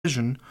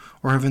vision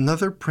or have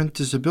another print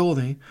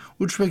disability,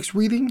 which makes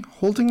reading,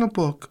 holding a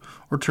book,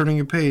 or turning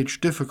a page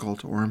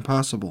difficult or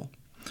impossible.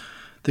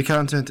 The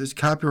content is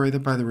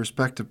copyrighted by the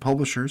respective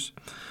publishers.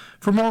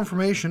 For more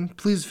information,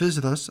 please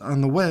visit us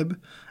on the web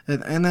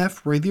at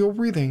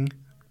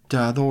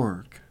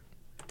nfradioreading.org.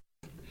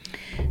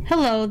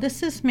 Hello,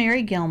 this is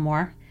Mary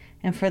Gilmore,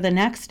 and for the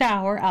next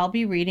hour, I'll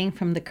be reading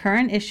from the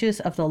current issues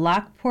of the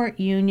Lockport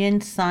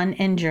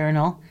Union-Sun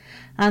Journal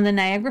on the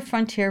Niagara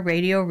Frontier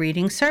Radio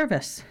Reading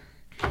Service.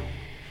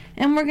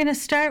 And we're going to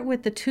start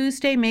with the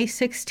Tuesday, May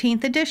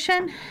 16th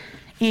edition,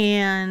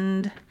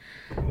 and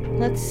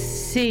let's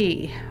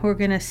see, we're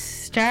going to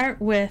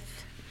start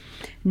with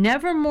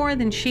Never More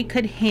Than She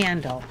Could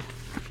Handle.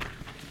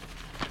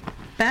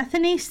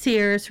 Bethany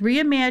Sears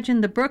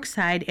reimagined the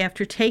Brookside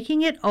after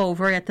taking it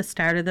over at the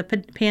start of the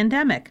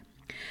pandemic.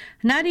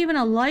 Not even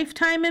a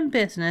lifetime in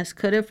business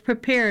could have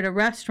prepared a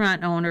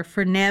restaurant owner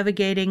for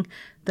navigating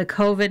the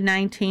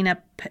COVID-19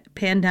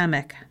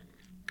 pandemic.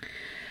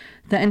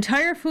 The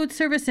entire food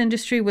service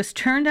industry was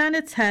turned on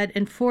its head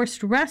and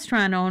forced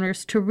restaurant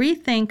owners to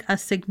rethink a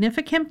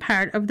significant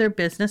part of their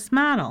business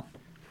model.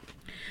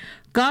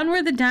 Gone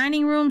were the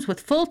dining rooms with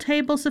full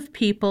tables of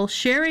people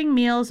sharing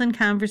meals and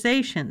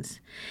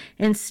conversations.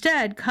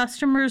 Instead,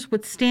 customers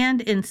would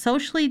stand in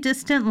socially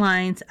distant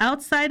lines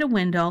outside a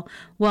window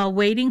while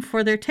waiting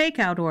for their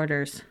takeout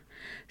orders.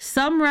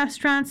 Some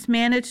restaurants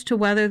managed to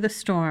weather the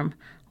storm,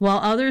 while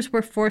others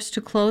were forced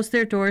to close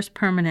their doors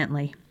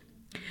permanently.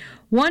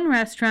 One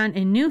restaurant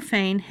in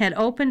Newfane had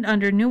opened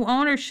under new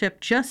ownership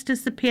just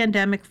as the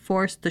pandemic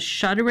forced the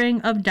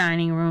shuttering of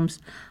dining rooms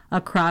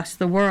across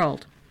the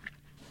world.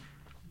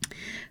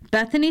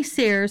 Bethany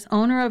Sears,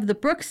 owner of the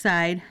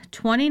Brookside,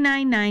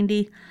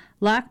 2990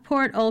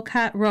 Lockport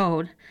Olcott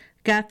Road,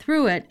 got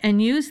through it and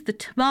used the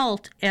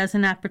tumult as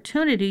an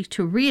opportunity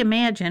to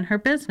reimagine her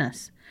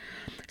business.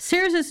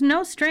 Sears is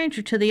no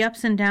stranger to the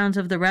ups and downs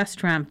of the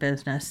restaurant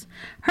business.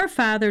 Her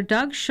father,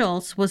 Doug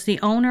Schultz, was the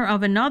owner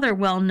of another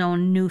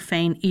well-known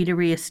Newfane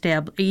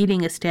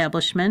eating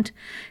establishment,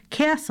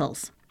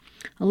 Castle's.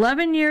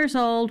 11 years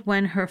old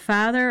when her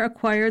father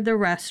acquired the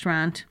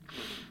restaurant,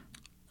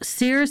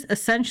 Sears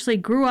essentially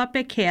grew up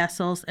at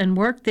Castle's and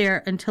worked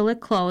there until it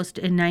closed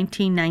in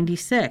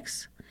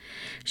 1996.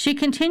 She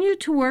continued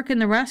to work in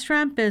the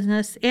restaurant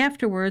business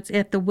afterwards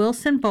at the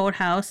Wilson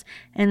Boathouse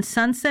and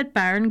Sunset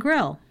Bar and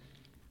Grill.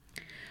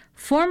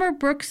 Former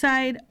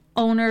Brookside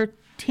owner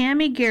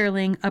Tammy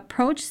Gerling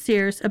approached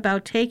Sears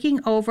about taking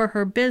over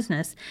her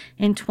business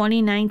in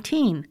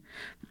 2019,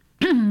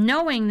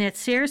 knowing that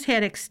Sears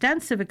had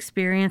extensive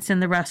experience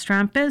in the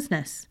restaurant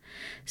business.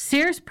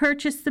 Sears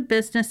purchased the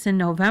business in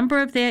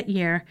November of that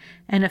year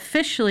and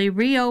officially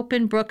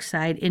reopened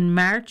Brookside in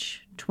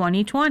March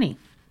 2020.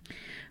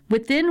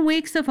 Within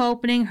weeks of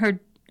opening her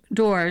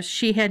doors,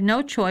 she had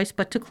no choice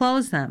but to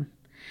close them.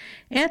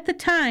 At the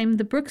time,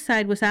 the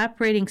Brookside was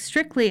operating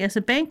strictly as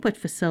a banquet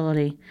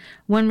facility.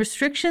 When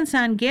restrictions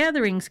on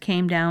gatherings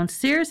came down,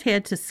 Sears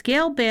had to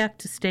scale back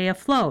to stay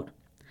afloat.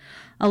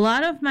 A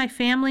lot of my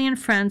family and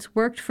friends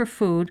worked for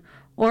food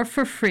or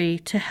for free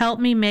to help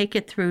me make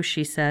it through,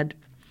 she said.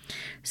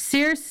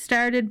 Sears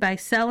started by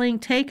selling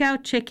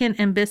takeout chicken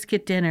and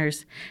biscuit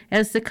dinners.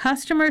 As the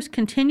customers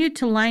continued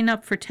to line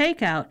up for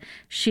takeout,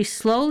 she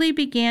slowly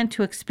began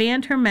to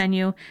expand her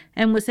menu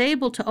and was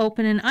able to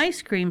open an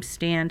ice cream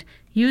stand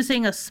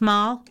using a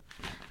small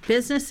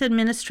business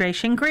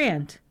administration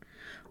grant.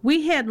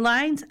 We had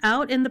lines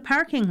out in the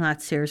parking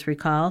lot, Sears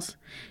recalls.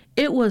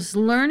 It was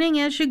learning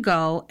as you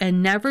go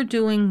and never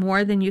doing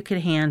more than you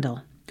could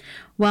handle.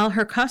 While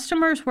her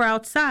customers were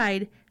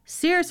outside,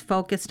 Sears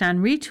focused on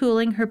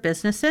retooling her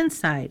business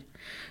inside.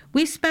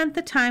 We spent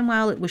the time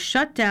while it was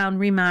shut down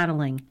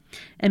remodeling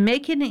and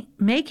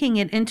making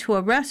it into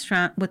a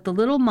restaurant with the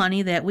little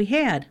money that we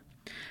had.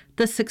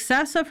 The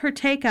success of her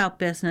takeout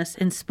business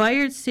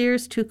inspired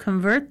Sears to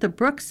convert the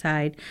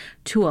Brookside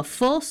to a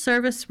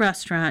full-service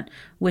restaurant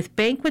with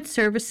banquet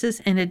services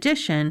in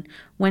addition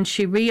when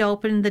she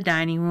reopened the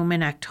dining room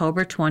in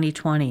October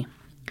 2020.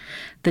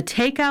 The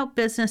takeout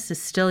business is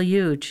still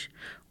huge.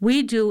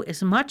 We do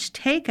as much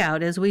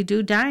takeout as we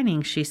do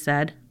dining, she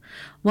said.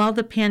 While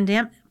the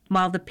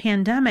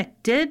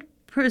pandemic did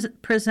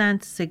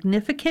present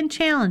significant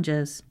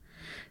challenges,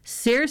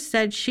 Sears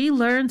said she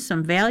learned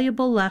some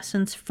valuable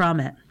lessons from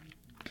it.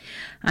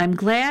 I'm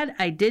glad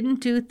I didn't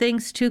do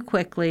things too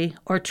quickly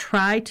or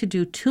try to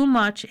do too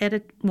much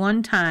at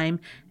one time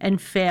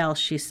and fail,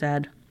 she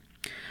said.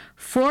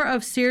 4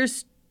 of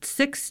Sears'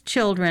 6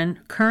 children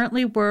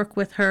currently work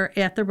with her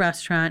at the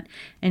restaurant,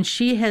 and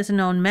she has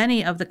known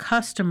many of the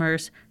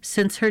customers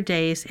since her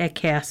days at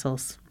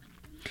Castle's.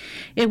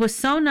 It was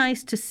so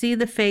nice to see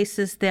the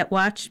faces that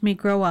watched me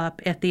grow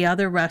up at the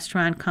other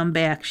restaurant come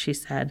back, she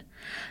said.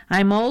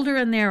 I'm older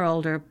and they're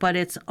older, but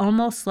it's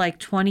almost like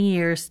 20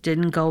 years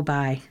didn't go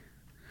by.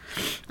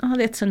 Oh,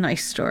 that's a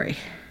nice story.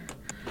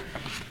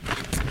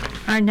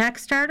 Our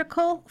next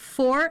article,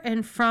 For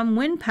and From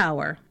Wind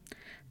Power.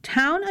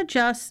 Town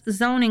adjusts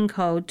zoning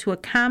code to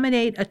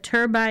accommodate a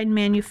turbine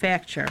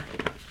manufacturer.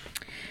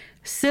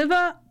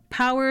 Siva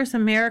Powers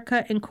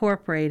America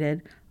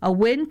Incorporated, a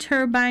wind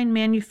turbine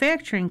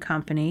manufacturing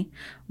company,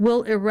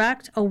 will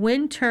erect a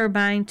wind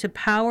turbine to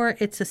power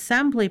its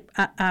assembly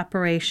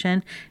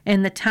operation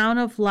in the town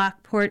of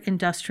Lockport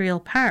Industrial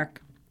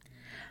Park.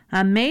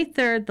 On May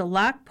 3rd, the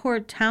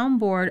Lockport Town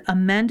Board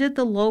amended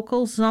the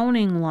local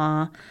zoning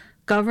law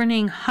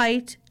governing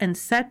height and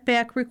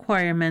setback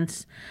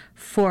requirements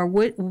for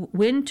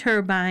wind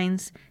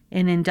turbines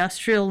in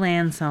industrial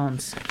land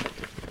zones.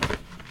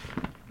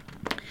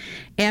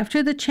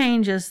 After the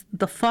changes,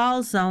 the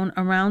fall zone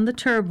around the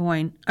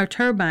turbine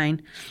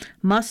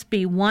must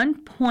be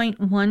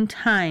 1.1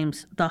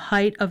 times the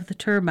height of the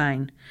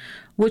turbine,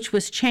 which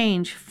was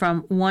changed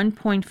from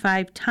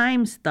 1.5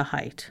 times the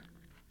height.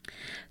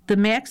 The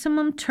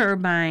maximum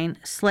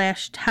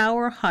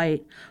turbine/tower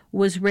height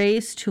was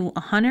raised to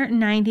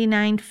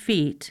 199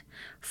 feet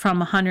from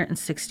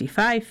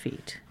 165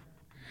 feet.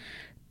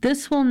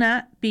 This will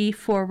not be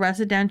for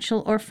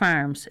residential or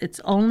farms.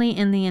 It's only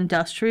in the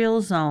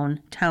industrial zone,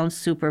 Town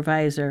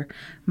Supervisor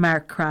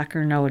Mark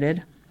Crocker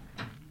noted.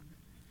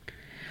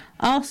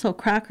 Also,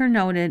 Crocker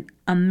noted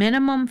a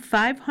minimum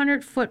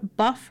 500-foot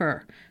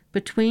buffer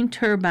between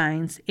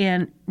turbines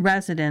and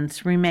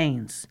residents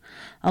remains,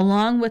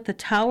 along with the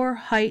tower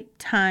height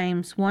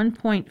times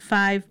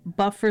 1.5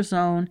 buffer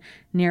zone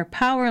near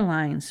power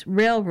lines,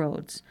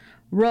 railroads,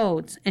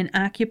 roads, and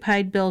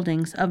occupied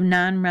buildings of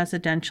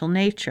non-residential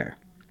nature.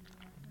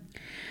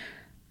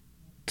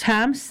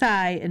 Tom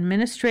Sy,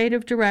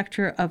 Administrative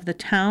Director of the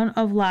Town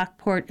of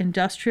Lockport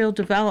Industrial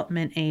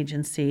Development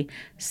Agency,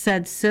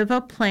 said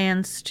CIVA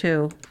plans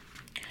to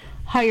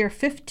hire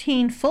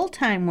 15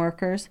 full-time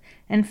workers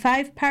and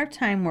 5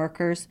 part-time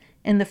workers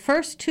in the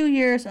first 2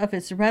 years of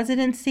its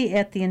residency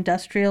at the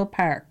industrial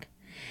park.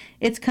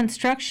 It's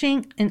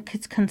constructing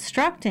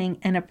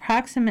an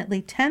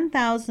approximately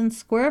 10,000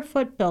 square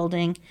foot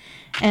building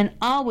and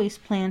always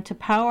plan to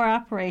power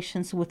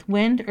operations with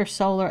wind or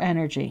solar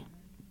energy.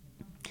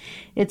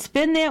 It's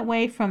been that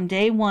way from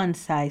day one,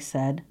 Sy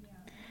said.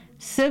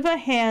 CIVA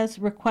has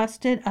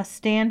requested a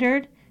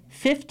standard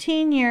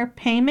 15-year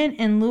payment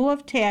in lieu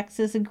of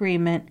taxes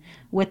agreement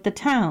with the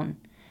town.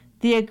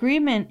 The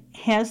agreement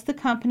has the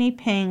company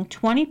paying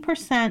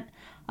 20%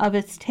 of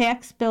its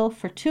tax bill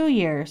for 2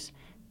 years,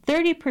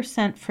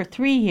 30% for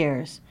 3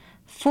 years,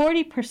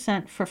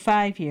 40% for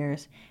 5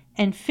 years,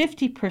 and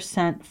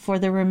 50% for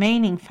the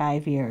remaining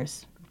 5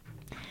 years.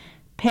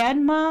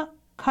 Padma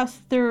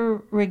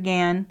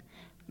Kasturigan,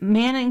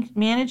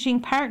 managing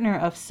partner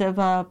of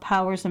CIVA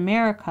Powers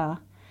America,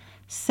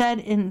 said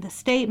in the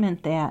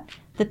statement that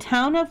the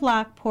town of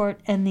Lockport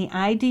and the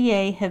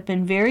IDA have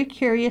been very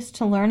curious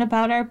to learn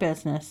about our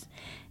business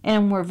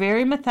and were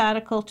very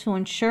methodical to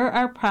ensure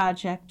our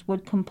project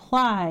would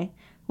comply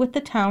with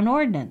the town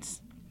ordinance.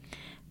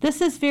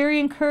 This is very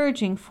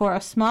encouraging for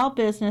a small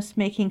business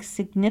making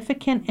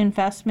significant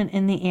investment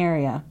in the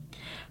area.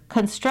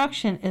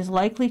 Construction is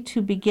likely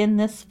to begin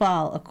this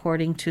fall,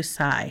 according to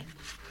Sy.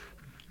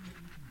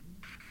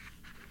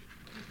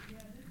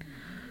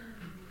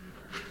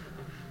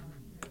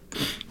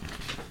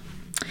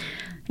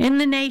 In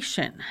the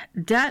nation,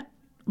 debt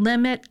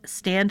limit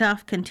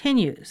standoff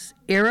continues.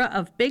 Era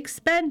of big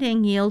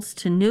spending yields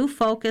to new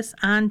focus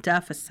on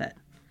deficit.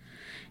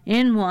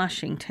 In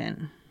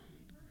Washington,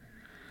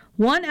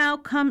 one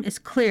outcome is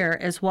clear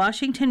as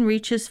Washington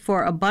reaches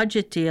for a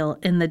budget deal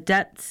in the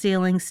debt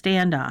ceiling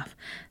standoff.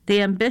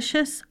 The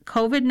ambitious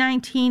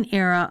COVID-19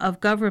 era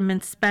of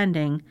government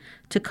spending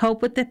to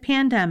cope with the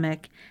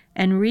pandemic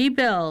and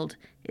rebuild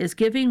is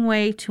giving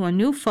way to a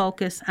new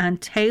focus on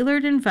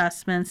tailored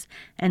investments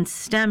and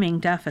stemming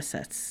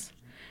deficits.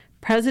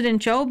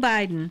 President Joe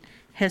Biden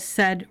has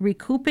said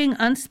recouping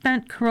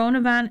unspent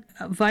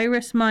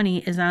coronavirus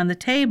money is on the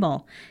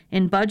table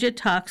in budget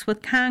talks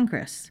with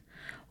Congress,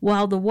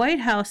 while the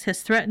White House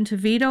has threatened to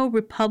veto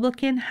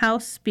Republican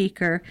House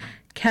Speaker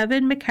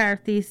Kevin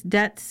McCarthy's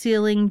debt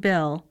ceiling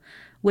bill.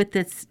 With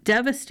its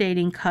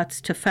devastating cuts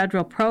to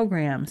federal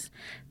programs,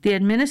 the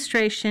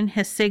administration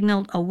has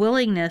signaled a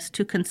willingness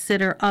to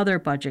consider other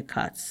budget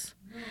cuts.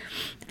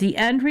 The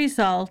end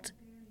result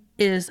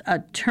is a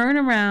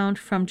turnaround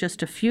from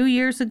just a few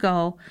years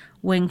ago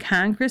when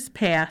Congress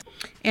passed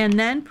and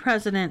then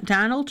President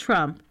Donald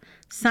Trump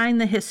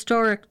signed the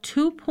historic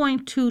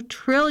 $2.2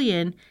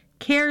 trillion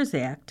CARES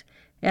Act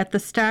at the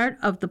start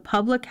of the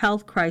public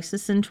health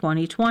crisis in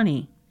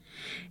 2020.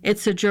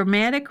 It's a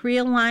dramatic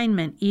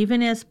realignment,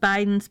 even as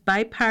Biden's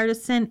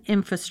bipartisan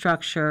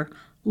infrastructure,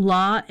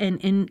 law, and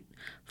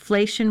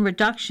Inflation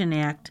Reduction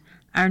Act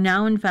are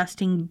now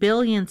investing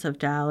billions of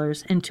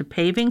dollars into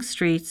paving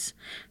streets,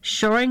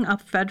 shoring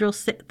up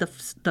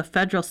the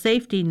federal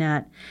safety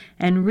net,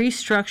 and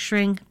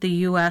restructuring the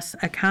U.S.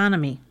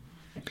 economy.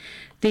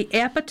 The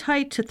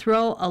appetite to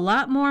throw a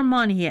lot more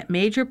money at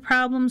major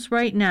problems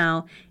right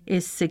now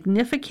is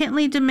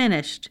significantly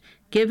diminished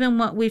given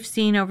what we've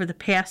seen over the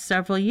past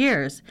several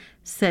years,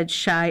 said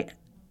Shai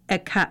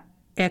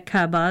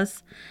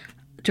Ekabaz,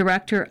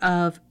 Director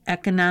of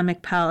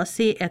Economic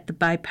Policy at the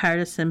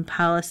Bipartisan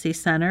Policy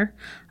Center,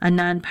 a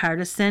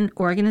nonpartisan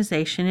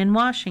organization in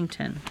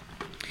Washington.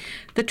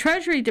 The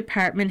Treasury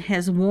Department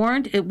has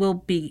warned it will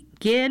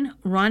begin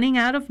running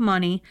out of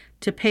money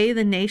to pay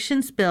the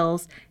nation's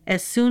bills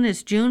as soon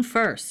as June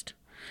 1st,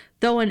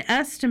 though an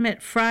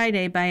estimate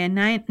Friday by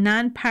a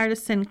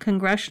nonpartisan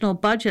Congressional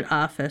Budget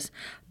Office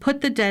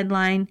put the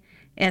deadline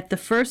at the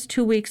first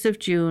 2 weeks of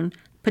June,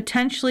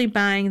 potentially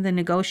buying the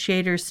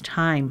negotiators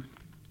time.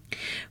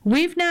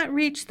 "We've not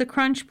reached the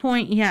crunch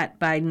point yet,"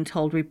 Biden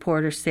told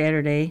reporters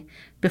Saturday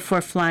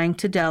before flying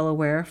to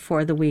Delaware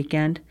for the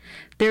weekend.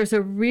 "There's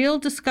a real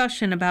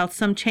discussion about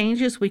some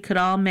changes we could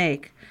all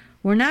make.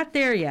 We're not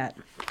there yet."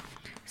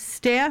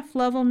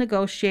 Staff-level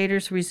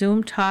negotiators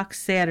resumed talks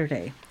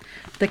Saturday.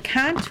 The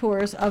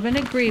contours of an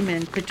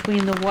agreement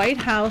between the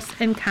White House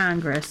and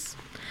Congress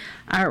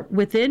are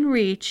within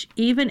reach,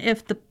 even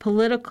if the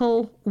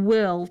political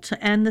will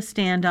to end the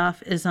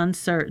standoff is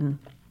uncertain.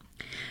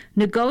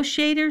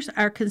 Negotiators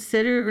are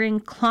considering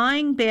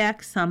clawing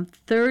back some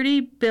 $30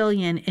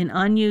 billion in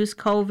unused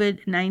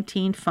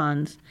COVID-19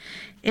 funds,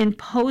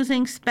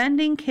 imposing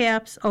spending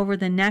caps over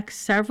the next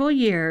several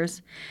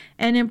years,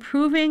 and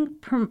improving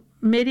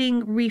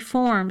permitting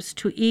reforms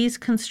to ease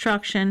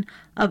construction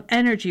of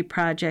energy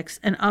projects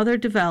and other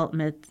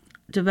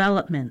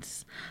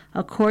developments,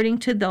 according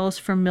to those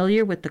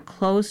familiar with the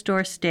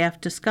closed-door staff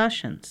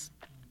discussions.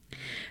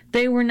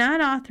 They were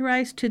not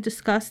authorized to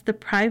discuss the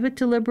private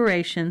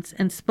deliberations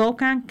and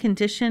spoke on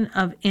condition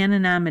of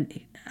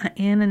anonymity.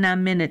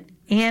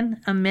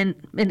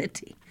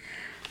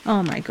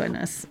 Oh my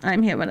goodness,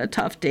 I'm having a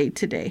tough day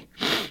today.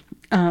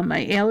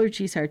 My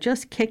allergies are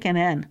just kicking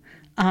in.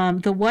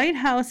 The White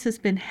House has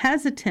been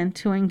hesitant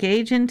to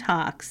engage in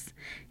talks,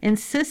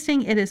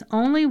 insisting it is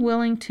only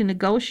willing to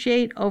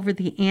negotiate over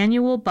the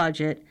annual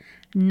budget,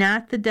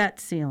 not the debt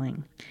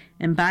ceiling.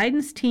 And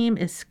Biden's team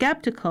is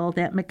skeptical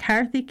that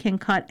McCarthy can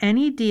cut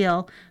any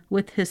deal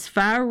with his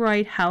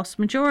far-right House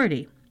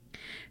majority.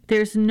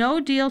 "There's no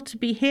deal to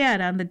be had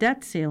on the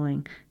debt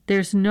ceiling.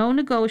 There's no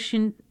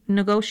negotiation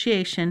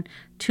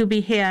to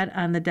be had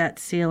on the debt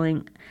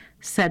ceiling,"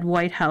 said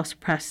White House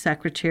Press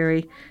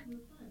Secretary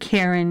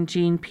Karen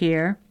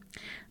Jean-Pierre.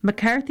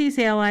 McCarthy's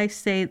allies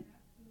say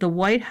the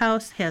White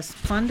House has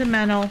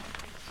fundamentally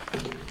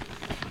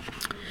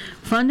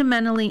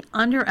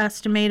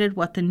underestimated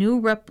what the new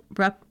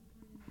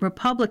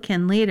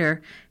Republican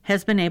leader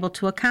has been able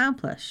to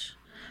accomplish.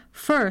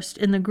 First,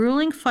 in the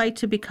grueling fight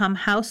to become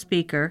House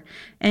Speaker,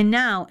 and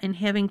now in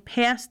having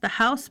passed the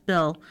House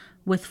bill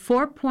with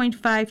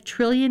 $4.5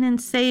 trillion in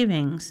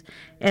savings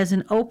as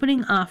an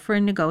opening offer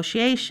in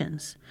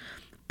negotiations.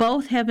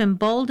 Both have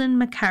emboldened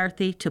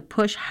McCarthy to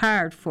push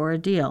hard for a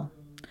deal.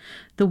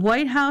 "The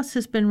White House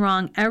has been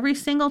wrong every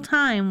single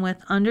time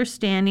with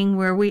understanding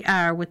where we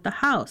are with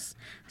the House,"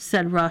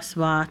 said Russ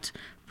Vought,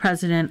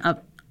 president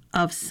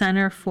of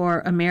Center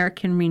for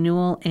American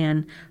Renewal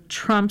and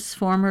Trump's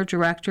former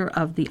director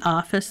of the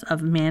Office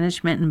of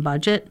Management and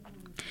Budget.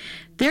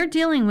 "They're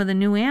dealing with a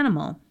new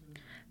animal.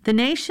 The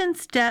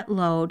nation's debt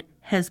load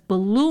has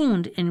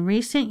ballooned in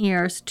recent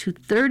years to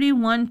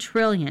 $31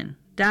 trillion.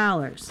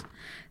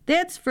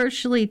 That's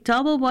virtually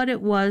double what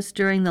it was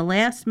during the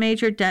last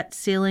major debt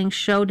ceiling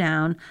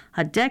showdown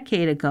a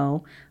decade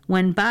ago,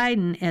 when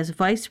Biden, as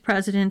vice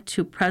president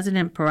to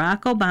President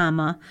Barack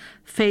Obama,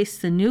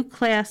 faced the new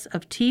class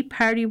of Tea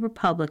Party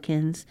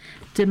Republicans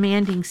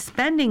demanding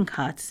spending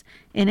cuts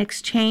in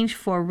exchange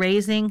for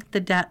raising the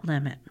debt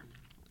limit.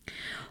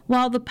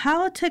 While the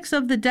politics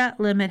of the debt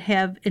limit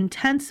have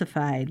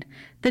intensified,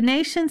 the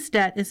nation's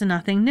debt is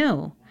nothing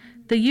new.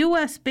 The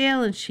U.S.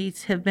 balance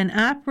sheets have been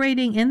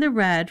operating in the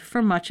red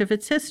for much of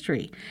its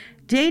history,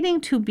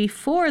 dating to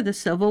before the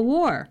Civil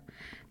War.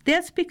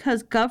 That's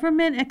because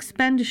government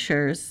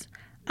expenditures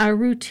are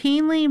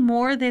routinely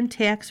more than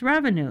tax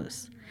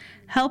revenues,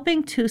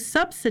 helping to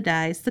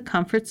subsidize the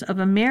comforts of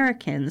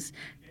Americans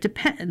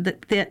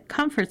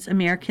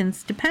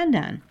Americans depend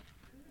on.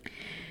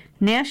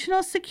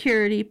 National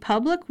security,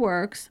 public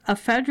works, a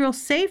federal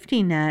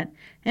safety net,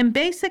 and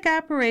basic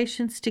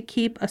operations to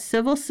keep a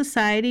civil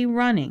society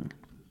running.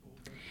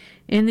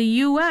 In the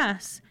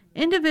U.S.,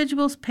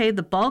 individuals pay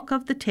the bulk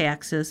of the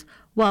taxes,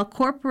 while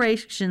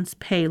corporations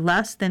pay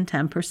less than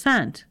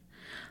 10%.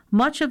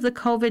 Much of the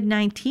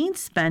COVID-19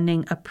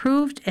 spending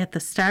approved at the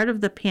start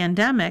of the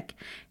pandemic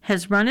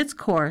has run its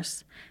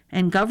course,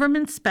 and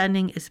government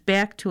spending is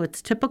back to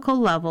its typical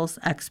levels,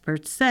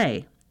 experts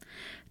say.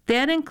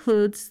 That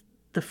includes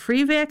the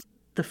free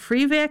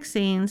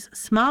vaccines,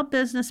 small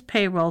business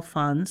payroll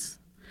funds,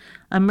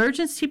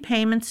 emergency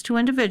payments to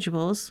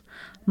individuals,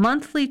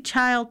 monthly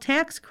child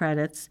tax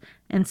credits,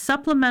 and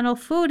supplemental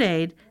food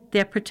aid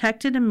that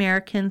protected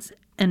Americans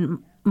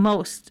and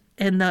most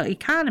in the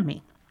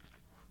economy.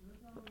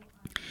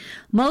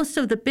 Most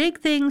of the big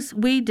things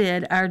we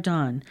did are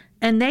done,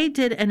 and they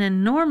did an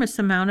enormous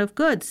amount of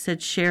good,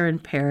 said Sharon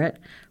Parrott,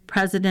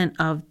 president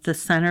of the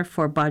Center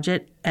for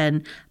Budget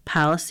and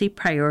Policy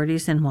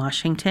Priorities in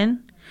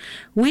Washington.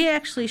 We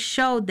actually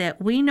showed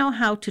that we know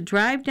how to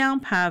drive down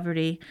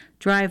poverty,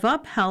 drive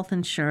up health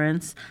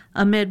insurance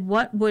amid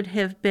what would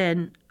have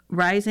been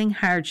rising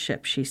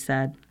hardship, she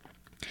said.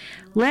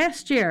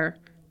 Last year,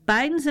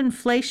 Biden's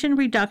Inflation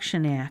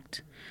Reduction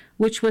Act,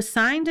 which was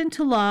signed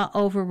into law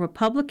over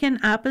Republican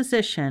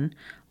opposition,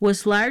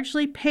 was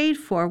largely paid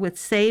for with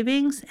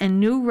savings and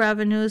new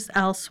revenues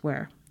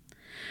elsewhere.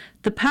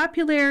 The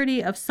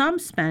popularity of some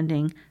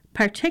spending,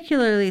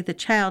 particularly the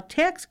child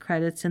tax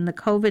credits in the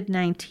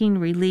COVID-19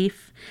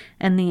 relief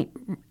and the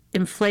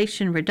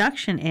Inflation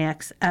Reduction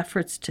Act's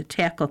efforts to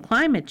tackle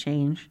climate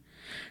change,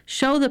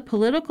 show the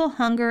political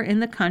hunger in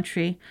the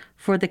country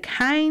for the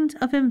kind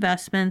of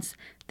investments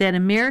that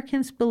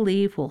Americans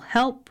believe will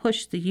help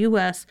push the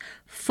U.S.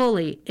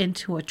 fully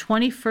into a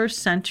 21st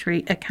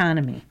century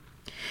economy.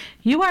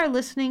 You are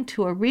listening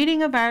to a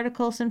reading of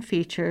articles and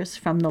features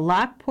from the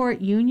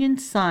Lockport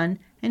Union-Sun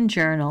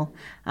Journal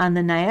on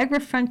the Niagara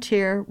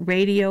Frontier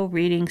Radio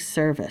Reading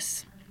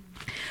Service.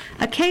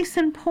 A case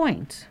in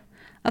point.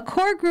 A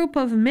core group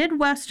of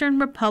Midwestern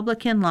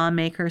Republican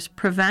lawmakers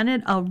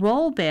prevented a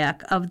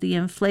rollback of the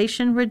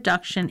Inflation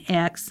Reduction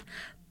Act's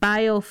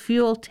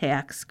biofuel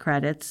tax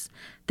credits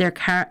their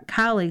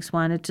colleagues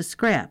wanted to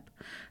scrap,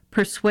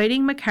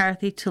 persuading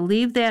McCarthy to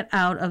leave that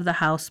out of the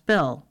House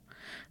bill.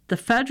 The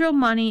federal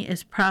money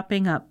is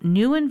propping up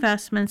new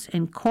investments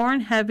in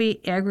corn-heavy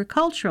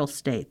agricultural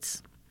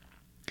states.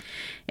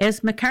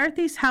 As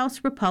McCarthy's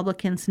House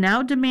Republicans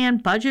now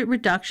demand budget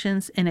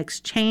reductions in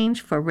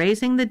exchange for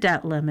raising the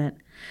debt limit,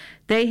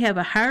 they have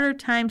a harder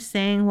time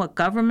saying what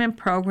government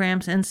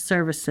programs and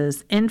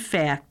services, in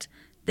fact,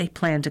 they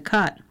plan to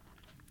cut.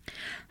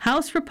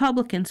 House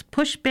Republicans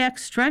pushed back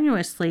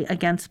strenuously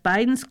against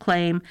Biden's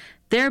claim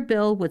their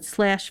bill would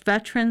slash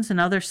veterans and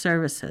other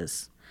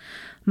services.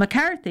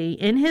 McCarthy,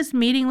 in his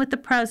meeting with the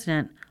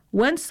president,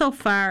 went so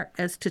far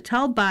as to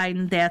tell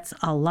Biden that's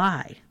a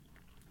lie.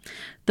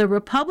 The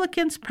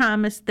Republicans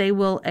promised they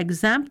will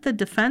exempt the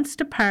Defense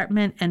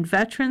Department and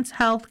veterans'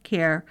 health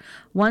care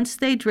once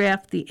they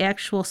draft the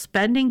actual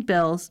spending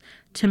bills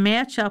to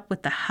match up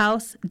with the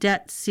House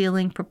debt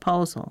ceiling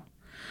proposal.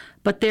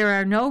 But there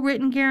are no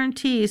written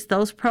guarantees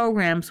those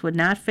programs would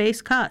not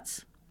face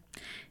cuts.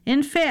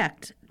 In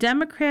fact,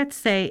 Democrats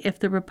say if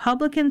the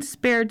Republicans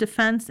spare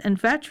defense and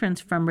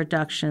veterans from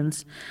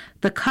reductions,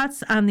 the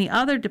cuts on the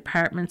other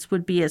departments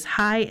would be as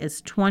high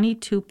as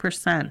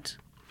 22%.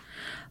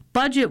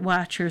 Budget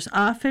watchers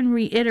often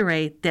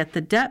reiterate that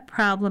the debt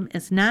problem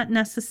is not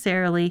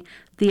necessarily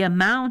the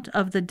amount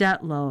of the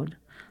debt load,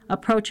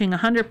 approaching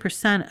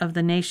 100% of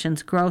the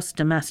nation's gross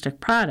domestic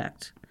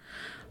product,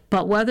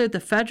 but whether the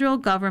federal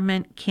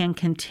government can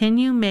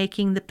continue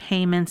making the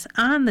payments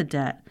on the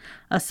debt,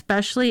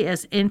 especially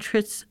as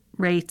interest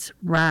rates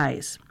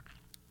rise.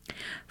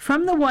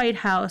 From the White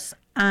House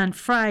on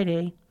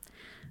Friday,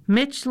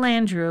 Mitch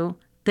Landrieu,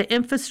 the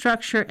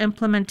Infrastructure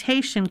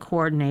Implementation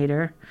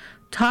Coordinator,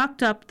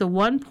 talked up the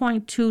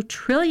 $1.2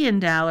 trillion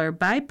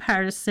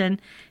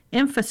bipartisan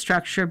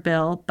infrastructure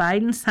bill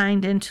Biden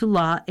signed into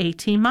law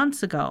 18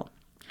 months ago.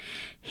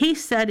 He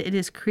said it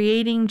is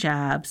creating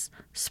jobs,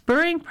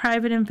 spurring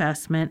private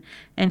investment,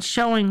 and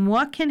showing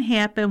what can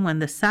happen when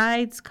the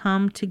sides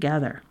come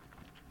together.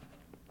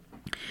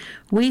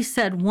 We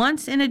said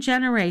once in a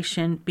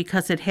generation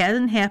because it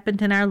hasn't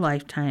happened in our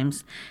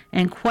lifetimes,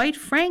 and quite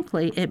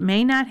frankly, it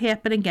may not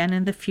happen again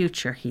in the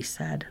future, he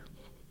said.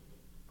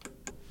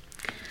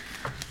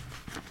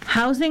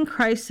 Housing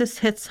crisis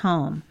hits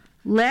home.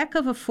 Lack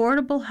of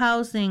affordable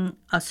housing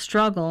a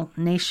struggle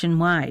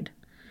nationwide.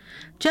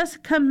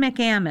 Jessica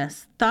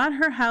McAmis thought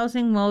her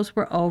housing woes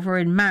were over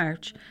in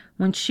March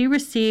when she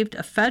received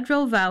a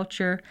federal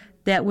voucher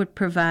that would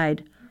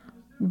provide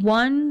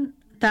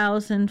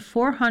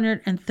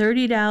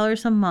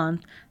 $1,430 a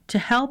month to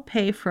help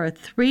pay for a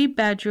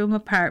 3-bedroom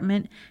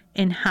apartment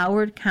in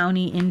Howard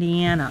County,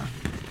 Indiana.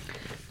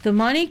 The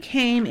money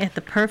came at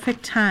the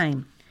perfect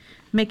time.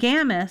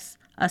 McAmis,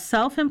 a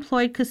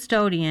self-employed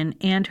custodian,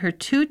 and her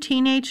 2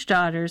 teenage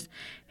daughters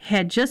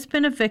had just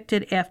been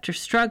evicted after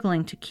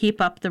struggling to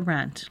keep up the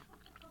rent.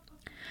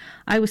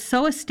 I was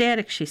so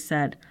ecstatic, she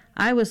said.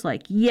 I was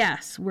like,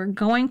 yes, we're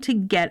going to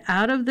get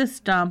out of this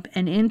dump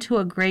and into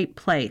a great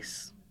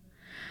place.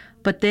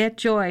 But that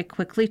joy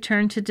quickly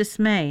turned to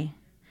dismay.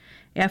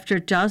 After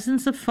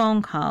dozens of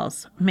phone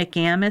calls,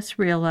 McAmis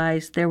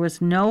realized there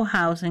was no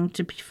housing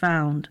to be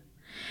found.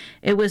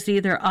 It was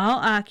either all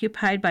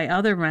occupied by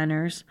other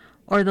renters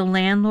or the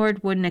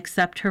landlord wouldn't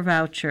accept her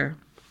voucher.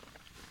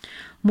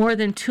 More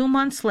than 2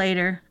 months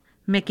later,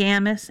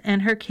 McAmis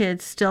and her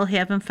kids still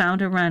haven't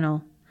found a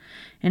rental.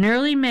 In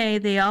early May,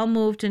 they all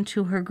moved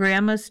into her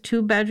grandma's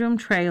 2-bedroom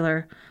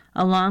trailer,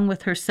 along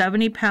with her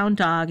 70-pound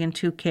dog and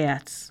 2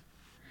 cats.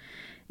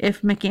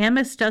 If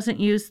McAmis doesn't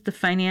use the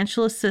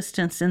financial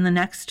assistance in the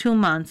next 2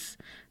 months,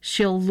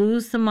 she'll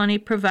lose the money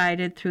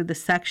provided through the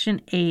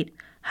Section 8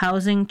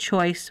 Housing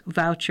Choice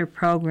Voucher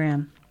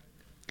Program.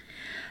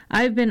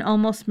 I've been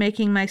almost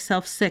making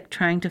myself sick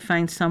trying to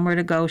find somewhere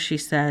to go, she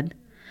said.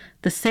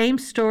 The same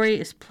story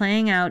is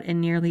playing out in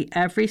nearly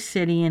every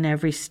city in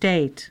every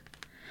state.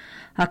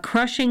 A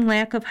crushing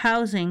lack of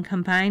housing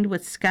combined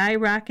with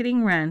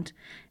skyrocketing rent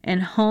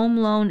and home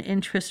loan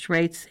interest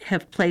rates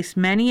have placed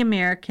many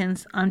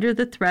Americans under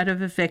the threat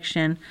of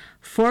eviction,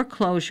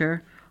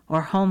 foreclosure,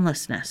 or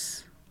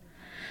homelessness.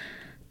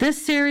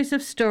 This series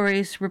of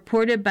stories,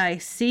 reported by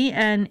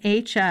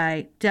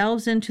CNHI,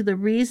 delves into the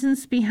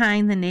reasons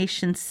behind the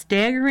nation's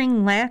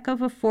staggering lack of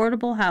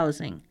affordable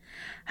housing,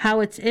 how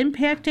it's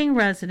impacting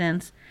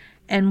residents,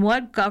 and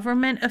what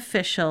government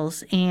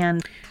officials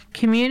and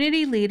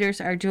community leaders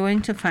are doing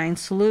to find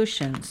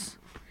solutions.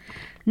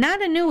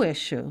 Not a new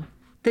issue.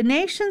 The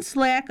nation's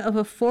lack of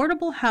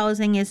affordable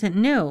housing isn't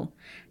new.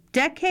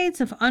 Decades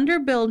of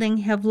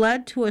underbuilding have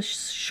led to a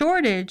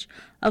shortage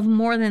of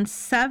more than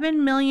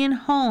 7 million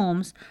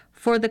homes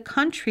for the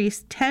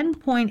country's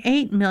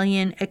 10.8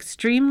 million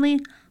extremely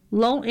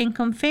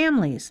low-income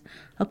families,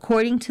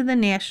 according to the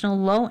National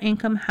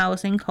Low-Income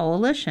Housing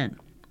Coalition.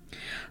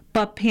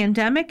 But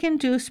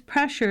pandemic-induced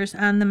pressures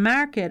on the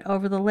market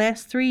over the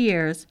last 3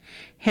 years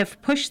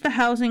have pushed the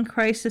housing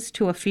crisis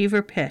to a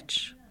fever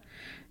pitch.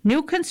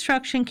 New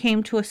construction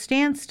came to a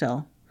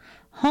standstill.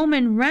 Home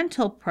and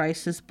rental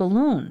prices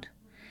ballooned.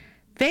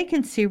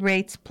 Vacancy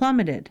rates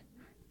plummeted.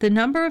 The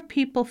number of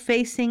people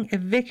facing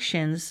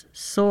evictions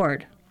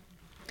soared.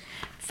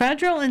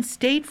 Federal and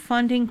state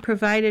funding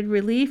provided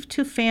relief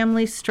to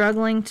families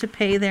struggling to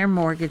pay their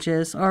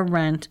mortgages or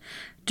rent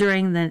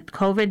during the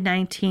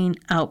COVID-19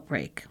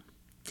 outbreak.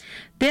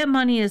 That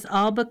money is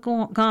all but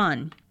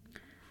gone.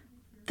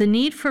 The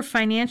need for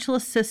financial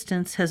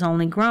assistance has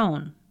only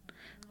grown.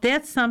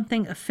 That's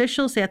something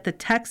officials at the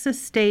Texas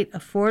State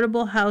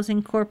Affordable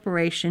Housing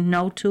Corporation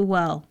know too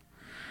well.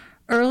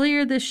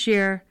 Earlier this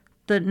year,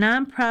 the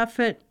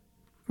nonprofit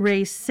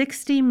raised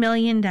 $60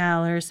 million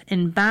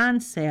in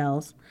bond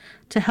sales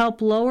to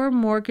help lower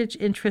mortgage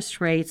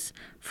interest rates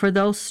for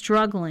those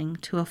struggling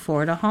to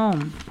afford a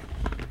home.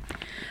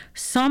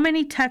 So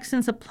many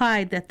Texans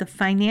applied that the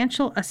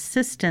financial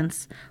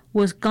assistance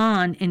was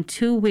gone in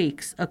 2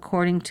 weeks,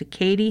 according to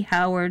Katie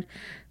Howard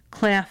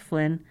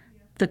Claflin,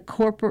 the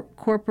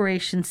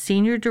corporation's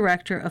Senior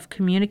Director of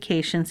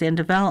Communications and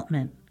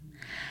Development.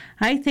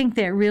 I think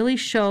that really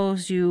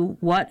shows you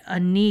what a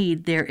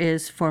need there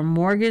is for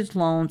mortgage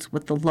loans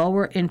with the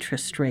lower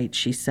interest rate,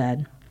 she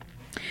said.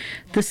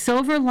 The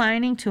silver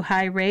lining to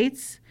high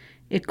rates,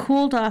 it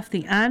cooled off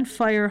the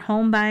on-fire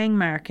home buying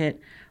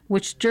market,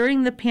 which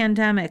during the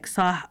pandemic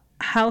saw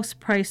house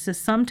prices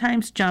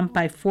sometimes jump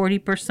by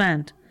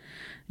 40%.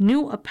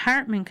 New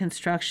apartment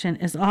construction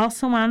is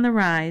also on the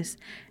rise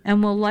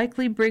and will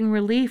likely bring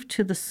relief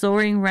to the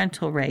soaring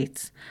rental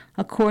rates,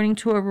 according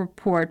to a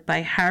report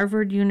by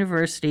Harvard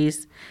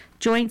University's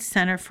Joint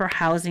Center for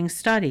Housing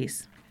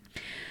Studies.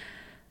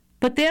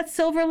 But that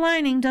silver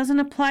lining doesn't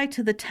apply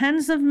to the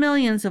tens of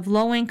millions of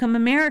low-income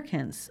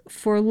Americans.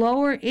 For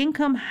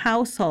lower-income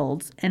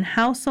households and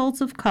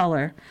households of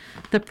color,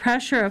 the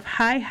pressure of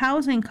high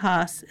housing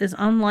costs is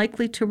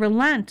unlikely to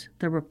relent,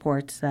 the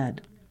report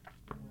said.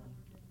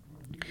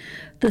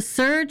 The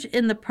surge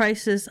in the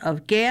prices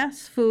of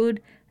gas,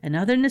 food, and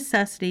other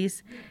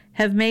necessities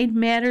have made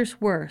matters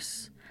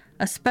worse,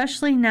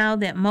 especially now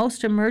that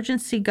most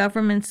emergency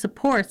government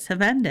supports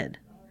have ended.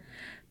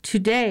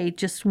 Today,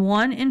 just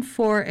 1 in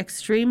 4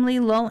 extremely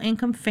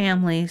low-income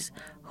families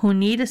who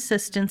need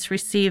assistance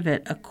receive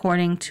it,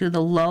 according to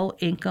the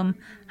Low-Income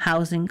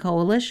Housing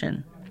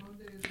Coalition.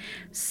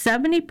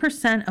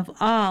 70% of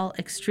all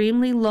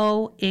extremely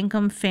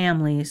low-income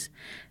families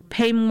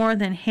pay more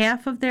than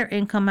half of their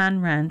income on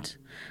rent,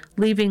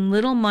 leaving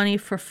little money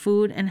for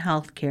food and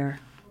health care.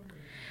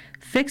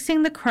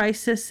 Fixing the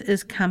crisis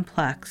is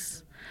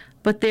complex,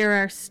 but there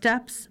are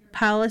steps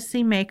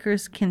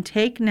policymakers can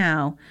take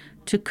now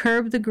to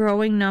curb the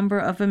growing number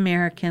of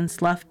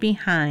Americans left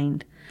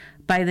behind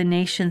by the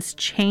nation's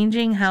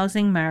changing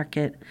housing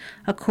market,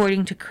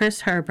 according to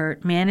Chris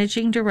Herbert,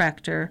 Managing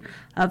Director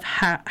of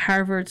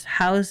Harvard's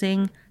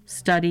Housing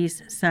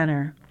Studies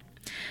Center.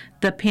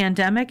 The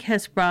pandemic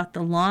has brought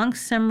the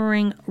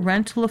long-simmering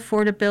rental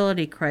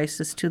affordability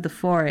crisis to the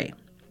fore.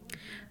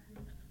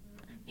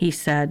 He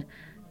said,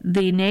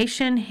 the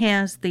nation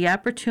has the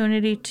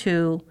opportunity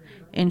to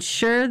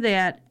ensure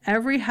that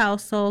every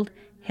household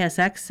has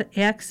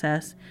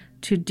access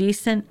to a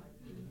decent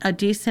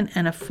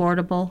and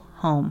affordable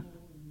home.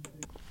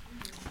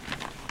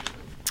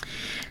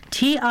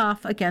 Tee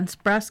off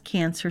against breast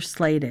cancer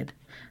slated.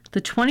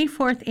 The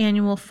 24th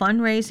annual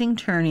fundraising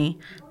tourney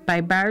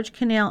by Barge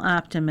Canal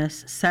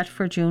Optimists set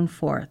for June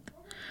 4th.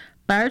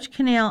 Barge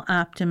Canal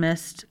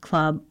Optimist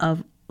Club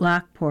of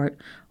Lockport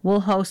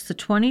will host the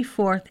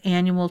 24th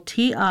annual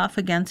Tee Off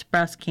Against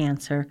Breast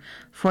Cancer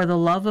for the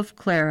Love of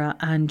Clara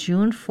on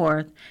June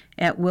 4th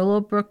at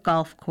Willowbrook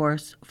Golf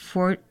Course,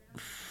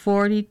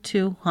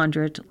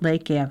 4200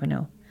 Lake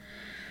Avenue.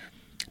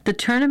 The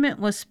tournament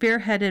was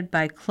spearheaded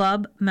by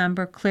club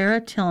member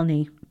Clara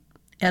Tilney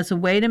as a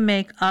way to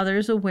make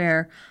others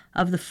aware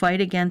of the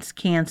fight against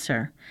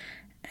cancer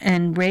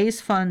and raise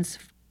funds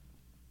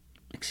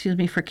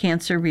for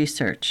cancer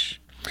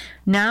research.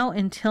 Now,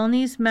 in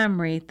Tilney's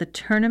memory, the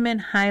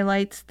tournament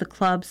highlights the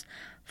club's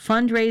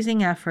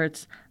fundraising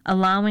efforts,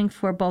 allowing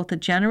for both a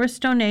generous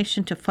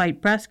donation to fight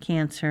breast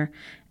cancer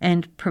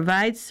and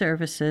provide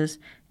services,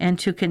 and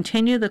to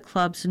continue the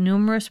club's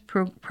numerous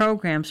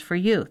programs for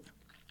youth.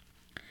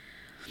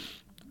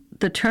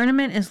 The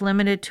tournament is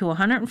limited to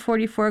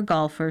 144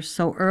 golfers,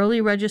 so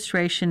early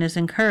registration is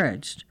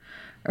encouraged.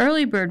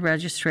 Early bird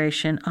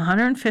registration,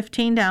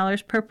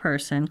 $115 per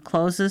person,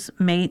 closes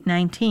May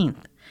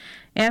 19th.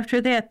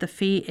 After that, the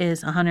fee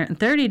is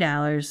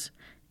 $130.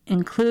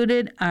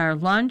 Included are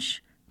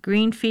lunch,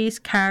 green fees,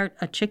 cart,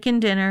 a chicken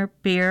dinner,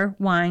 beer,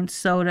 wine,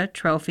 soda,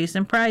 trophies,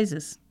 and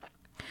prizes.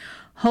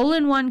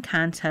 Hole-in-one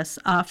contests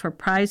offer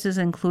prizes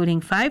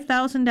including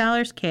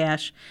 $5,000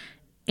 cash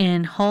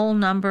in hole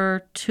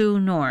number 2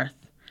 north.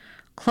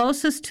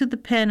 Closest to the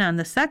pin on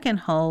the second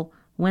hole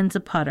wins a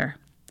putter.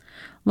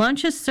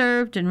 Lunch is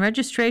served and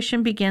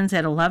registration begins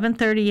at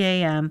 11:30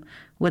 a.m.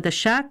 with a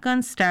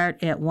shotgun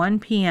start at 1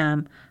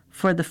 p.m.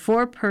 for the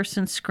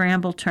 4-person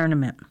scramble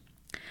tournament.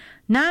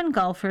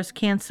 Non-golfers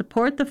can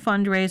support the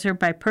fundraiser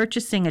by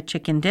purchasing a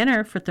chicken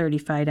dinner for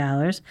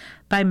 $35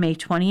 by May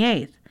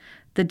 28th.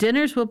 The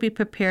dinners will be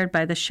prepared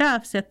by the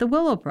chefs at the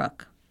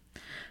Willowbrook.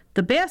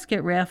 The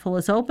basket raffle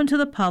is open to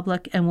the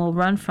public and will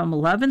run from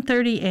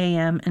 11:30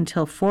 a.m.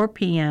 until 4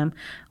 p.m.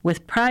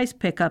 with prize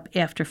pickup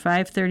after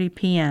 5:30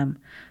 p.m.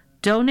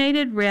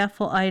 Donated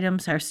raffle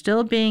items are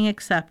still being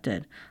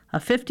accepted. A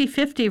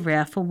 50-50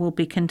 raffle will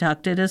be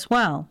conducted as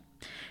well.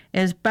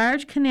 As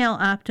Barge Canal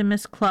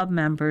Optimist Club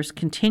members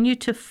continue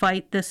to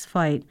fight this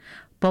fight,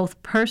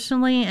 both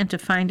personally and to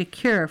find a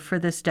cure for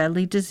this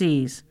deadly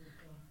disease,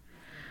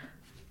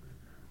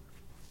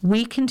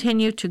 we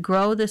continue to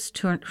grow this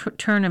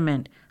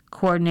tournament,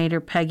 Coordinator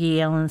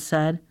Peggy Allen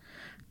said.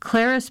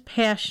 Clara's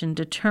passion,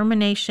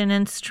 determination,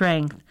 and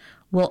strength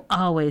will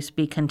always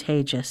be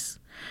contagious.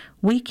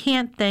 We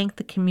can't thank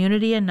the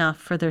community enough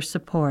for their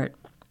support.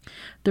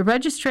 The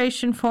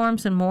registration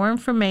forms and more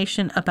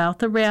information about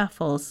the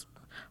raffles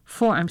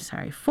for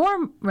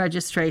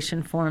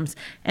registration forms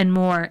and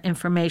more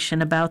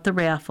information about the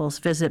raffles,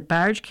 visit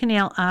Barge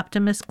Canal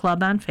Optimist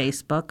Club on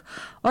Facebook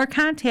or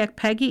contact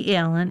Peggy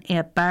Allen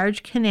at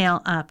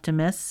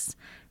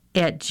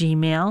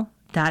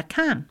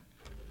bargecanaloptimists@gmail.com.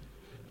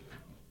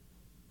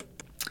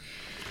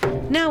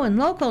 Now in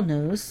local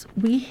news,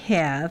 we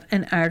have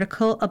an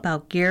article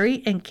about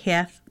Gary and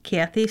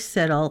Kathy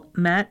Siddle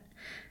met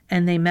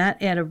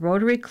at a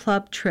Rotary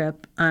Club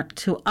trip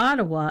to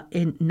Ottawa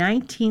in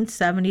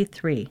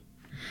 1973.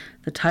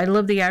 The title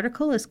of the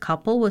article is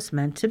Couple Was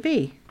Meant to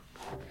Be.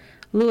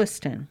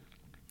 Lewiston.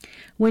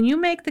 When you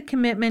make the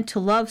commitment to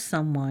love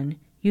someone,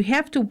 you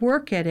have to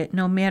work at it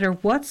no matter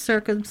what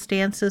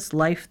circumstances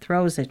life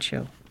throws at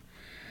you.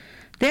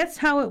 That's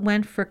how it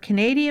went for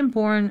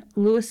Canadian-born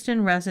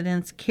Lewiston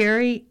residents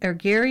Gary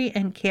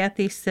and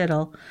Kathy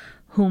Siddle,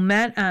 who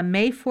met on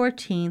May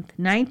 14,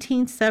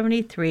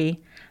 1973,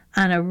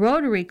 on a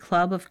Rotary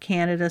Club of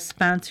Canada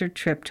sponsored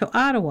trip to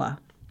Ottawa.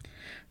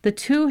 The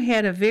two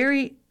had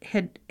very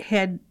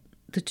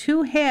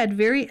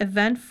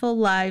eventful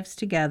lives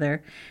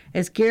together,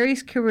 as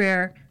Gary's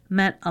career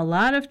meant a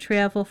lot of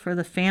travel for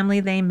the family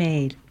they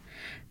made.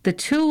 The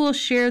two will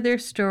share their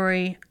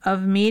story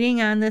of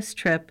meeting on this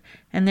trip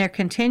and their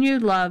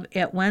continued love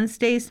at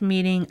Wednesday's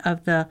meeting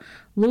of the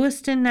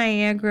Lewiston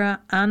Niagara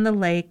on the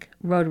Lake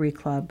Rotary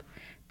Club,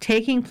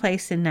 taking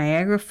place in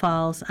Niagara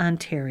Falls,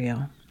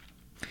 Ontario.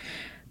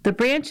 The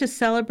branch is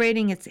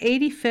celebrating its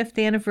 85th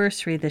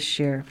anniversary this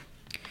year.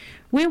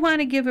 We want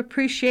to give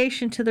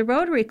appreciation to the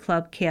Rotary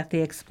Club,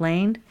 Kathy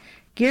explained.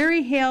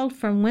 Gary hailed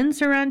from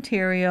Windsor,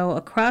 Ontario,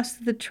 across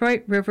the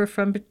Detroit River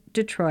from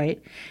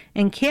Detroit,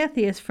 and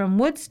Kathy is from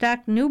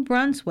Woodstock, New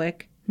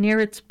Brunswick, near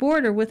its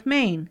border with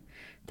Maine.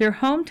 Their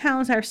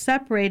hometowns are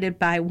separated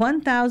by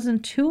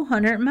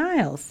 1,200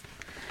 miles.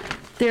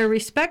 Their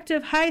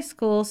respective high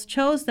schools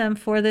chose them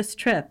for this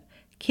trip,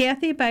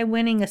 Kathy by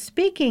winning a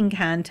speaking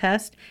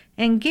contest,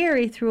 and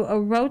Gary through a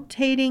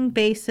rotating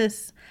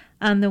basis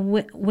on the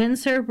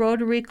Windsor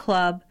Rotary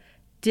Club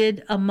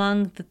did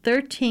among the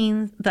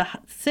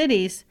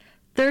city's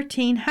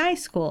 13 high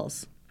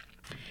schools.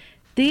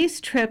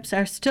 These trips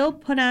are still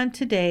put on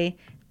today,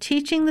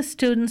 teaching the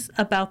students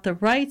about the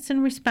rights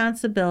and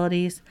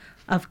responsibilities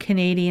of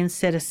Canadian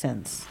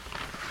citizens.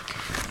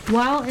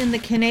 While in the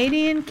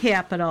Canadian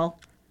capital,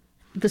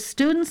 the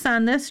students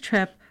on this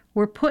trip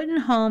were put in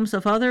homes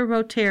of other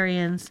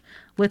Rotarians,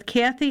 with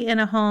Kathy in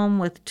a home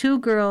with 2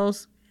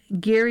 girls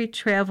Gary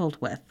traveled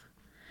with.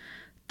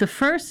 The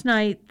first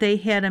night, they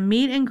had a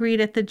meet and greet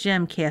at the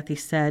gym, Kathy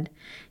said.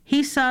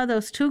 He saw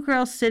those 2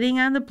 girls sitting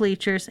on the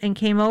bleachers and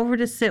came over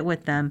to sit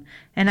with them,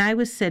 and I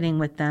was sitting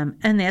with them,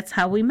 and that's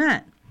how we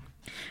met.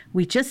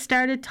 We just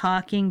started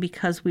talking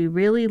because we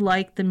really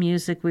liked the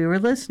music we were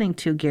listening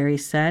to, Gary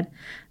said.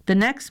 The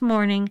next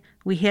morning,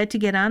 we had to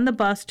get on the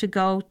bus to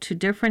go to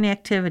different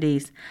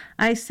activities.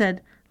 I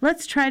said,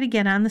 let's try to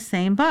get on the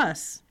same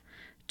bus.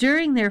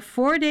 During their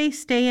 4-day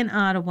stay in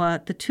Ottawa,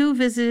 the two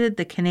visited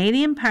the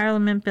Canadian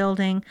Parliament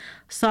building,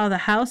 saw the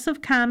House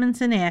of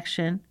Commons in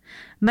action,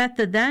 met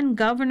the then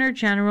Governor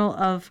General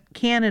of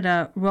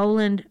Canada,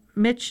 Roland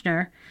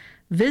Michener,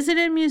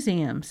 visited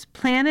museums,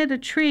 planted a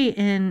tree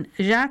in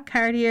Jacques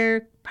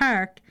Cartier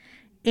Park,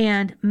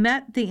 and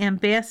met the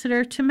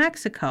ambassador to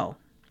Mexico.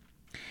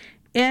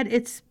 At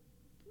its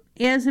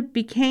as it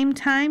became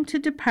time to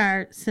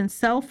depart, since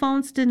cell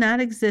phones did not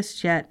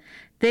exist yet,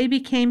 they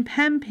became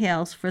pen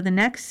pals for the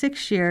next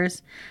 6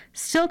 years,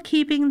 still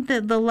keeping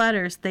the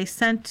letters they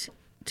sent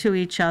to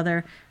each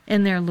other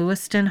in their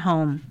Lewiston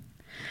home.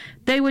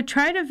 They would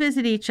try to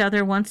visit each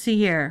other once a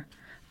year,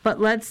 but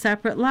led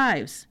separate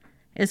lives.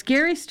 As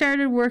Gary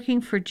started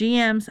working for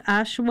GM's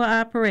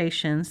Oshawa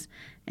operations,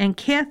 and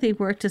Kathy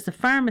worked as a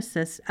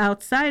pharmacist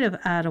outside of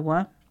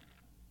Ottawa.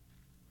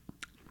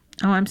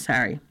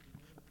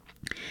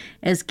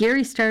 As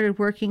Gary started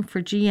working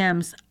for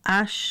GM's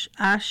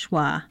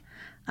Oshawa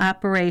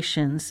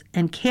operations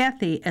and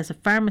Kathy as a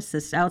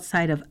pharmacist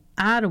outside of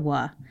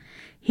Ottawa,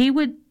 he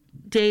would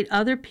date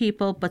other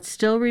people but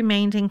still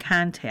remained in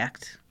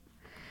contact.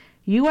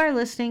 You are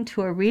listening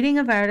to a reading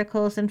of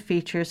articles and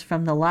features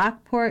from the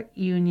Lockport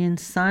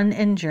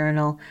Union-Sun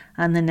Journal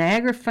on the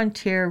Niagara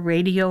Frontier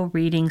Radio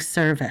Reading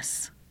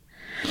Service.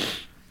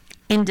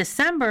 In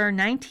December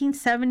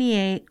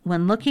 1978,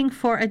 when looking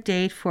for a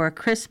date for a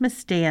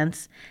Christmas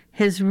dance,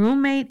 his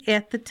roommate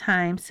at the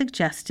time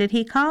suggested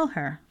he call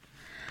her.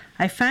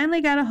 I finally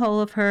got a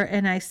hold of her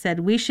and I said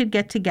we should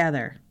get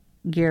together,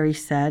 Gary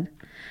said.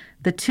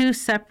 The two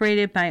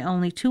separated by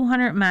only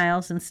 200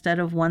 miles instead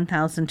of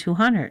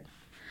 1,200.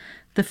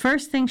 The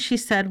first thing she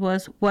said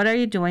was, "What are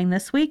you doing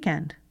this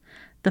weekend?"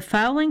 The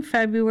following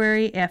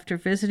February, after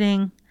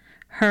visiting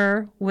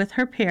her with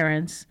her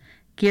parents,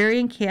 Gary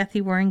and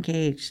Kathy were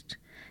engaged.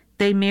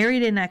 They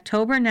married in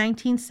October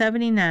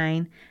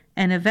 1979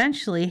 and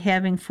eventually,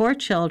 having 4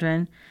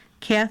 children,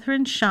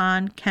 Catherine,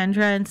 Sean,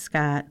 Kendra, and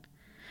Scott.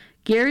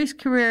 Gary's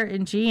career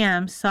in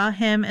GM saw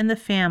him and the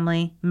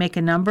family make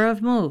a number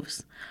of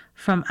moves,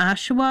 from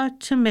Oshawa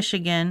to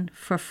Michigan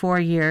for 4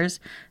 years,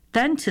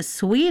 then to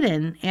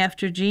Sweden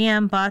after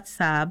GM bought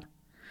Saab.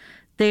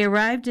 They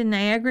arrived in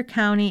Niagara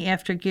County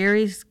after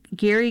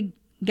Gary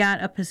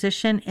got a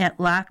position at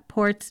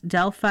Lockport's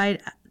Delphi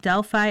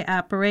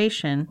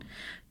operation,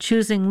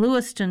 choosing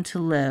Lewiston to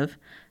live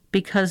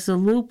because the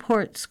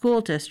Lockport School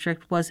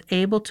District was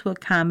able to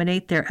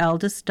accommodate their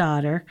eldest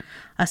daughter,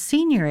 a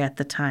senior at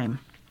the time.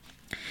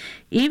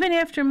 Even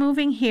after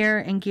moving here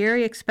and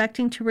Gary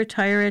expecting to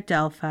retire at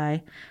Delphi,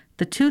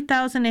 the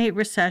 2008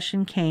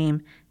 recession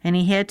came and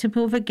he had to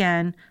move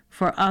again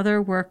for other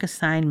work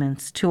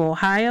assignments to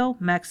Ohio,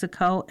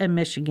 Mexico, and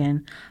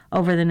Michigan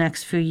over the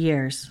next few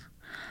years.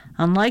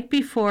 Unlike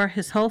before,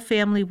 his whole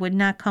family would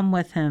not come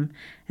with him,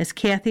 as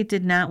Kathy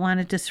did not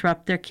want to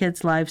disrupt their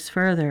kids' lives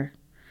further.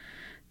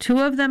 2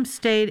 of them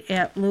stayed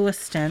at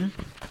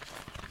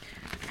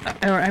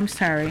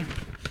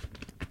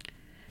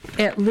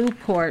at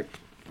Lockport,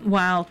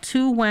 while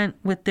 2 went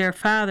with their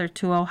father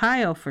to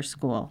Ohio for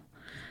school.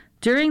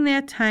 During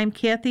that time,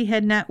 Kathy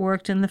had not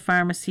worked in the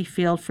pharmacy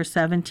field for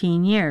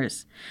 17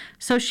 years,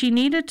 so she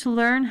needed to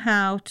learn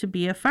how to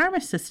be a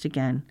pharmacist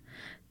again.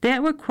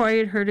 That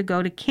required her to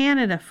go to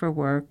Canada for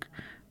work,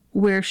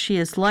 where she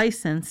is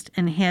licensed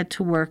and had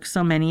to work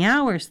so many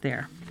hours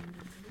there.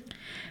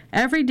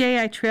 Every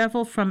day I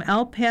traveled from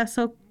El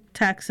Paso,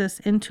 Texas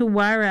into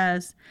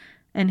Juarez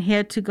and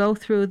had to go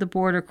through the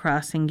border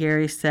crossing,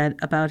 Gary said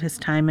about his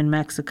time in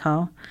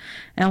Mexico.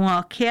 And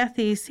while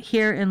Kathy's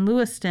here in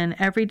Lewiston,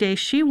 every day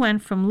she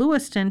went from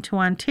Lewiston to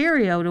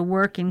Ontario to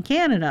work in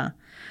Canada.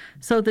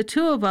 So the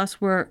 2 of us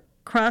were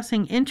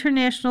crossing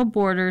international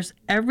borders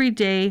every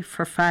day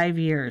for 5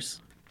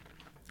 years.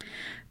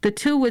 The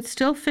 2 would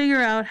still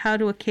figure out how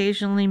to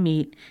occasionally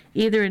meet,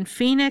 either in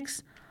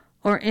Phoenix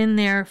or in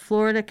their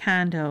Florida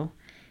condo.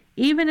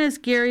 Even as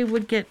Gary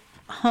would get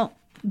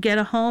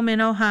a home in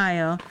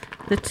Ohio,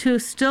 the 2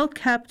 still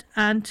kept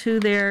onto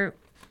their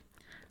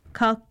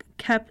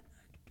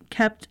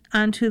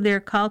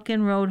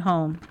Calkin Road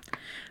home.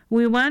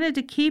 We wanted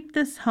to keep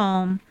this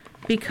home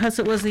because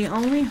it was the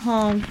only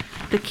home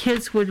the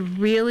kids would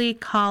really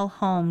call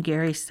home,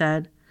 Gary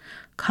said,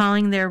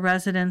 calling their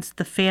residence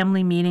the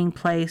family meeting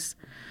place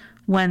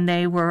when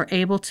they were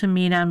able to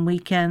meet on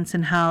weekends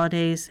and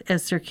holidays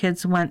as their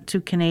kids went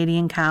to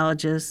Canadian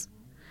colleges.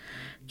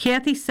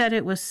 Kathy said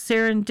it was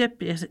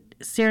serendipitous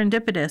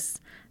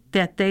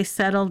that they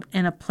settled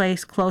in a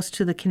place close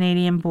to the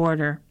Canadian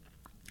border.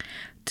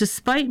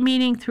 Despite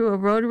meeting through a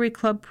Rotary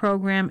Club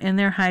program in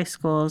their high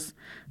schools,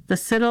 the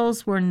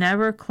Siddles were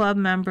never club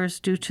members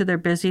due to their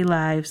busy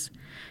lives.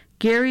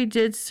 Gary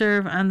did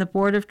serve on the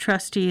Board of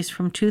Trustees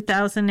from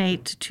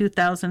 2008 to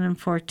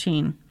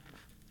 2014.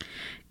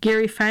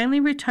 Gary finally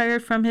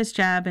retired from his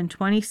job in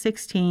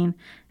 2016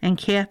 and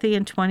Kathy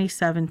in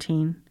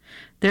 2017.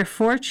 Their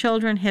 4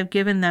 children have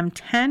given them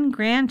 10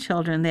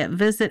 grandchildren that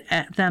visit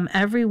them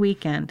every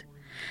weekend.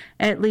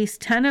 At least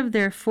 10 of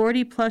their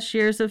 40-plus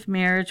years of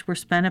marriage were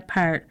spent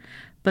apart,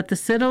 but the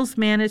Siddles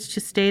managed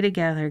to stay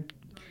together.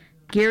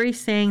 Gary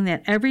saying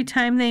that every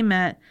time they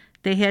met,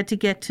 they had to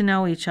get to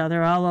know each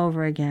other all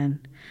over again.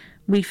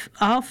 We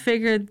all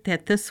figured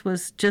that this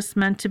was just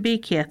meant to be,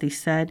 Kathy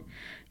said.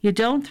 You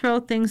don't throw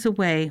things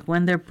away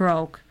when they're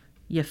broke,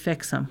 you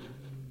fix them.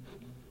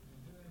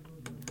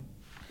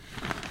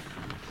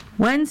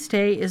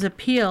 Wednesday is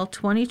Appeal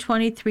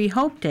 2023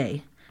 Hope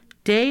Day.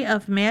 Day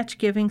of Match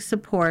Giving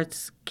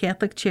supports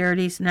Catholic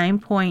Charities'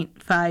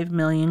 $9.5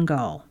 million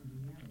goal.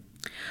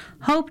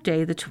 Hope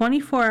Day, the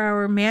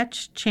 24-hour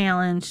match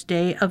challenge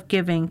day of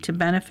giving to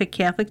benefit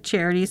Catholic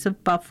Charities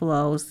of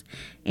Buffalo's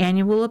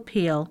annual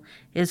appeal,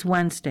 is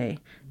Wednesday.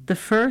 The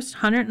first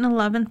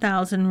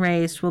 $111,000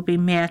 raised will be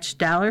matched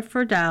dollar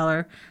for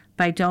dollar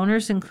by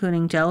donors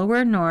including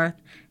Delaware North,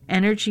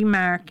 Energy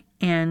Mark,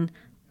 and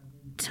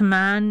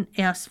Taman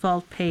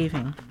Asphalt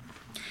Paving.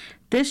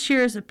 This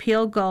year's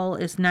appeal goal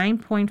is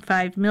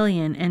 $9.5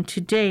 million, and to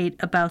date,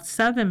 about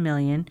 $7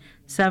 million,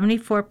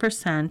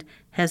 74%,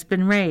 has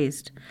been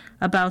raised,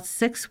 about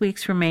 6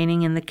 weeks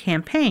remaining in the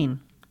campaign.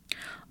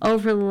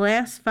 Over the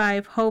last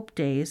 5 Hope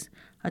Days,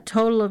 a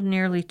total of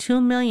nearly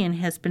 $2 million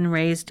has been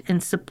raised in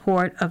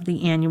support of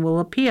the annual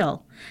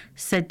appeal,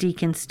 said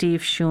Deacon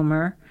Steve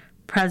Schumer,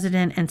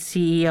 President and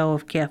CEO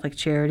of Catholic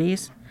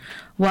Charities.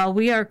 While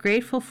we are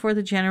grateful for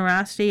the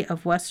generosity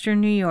of the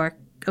Western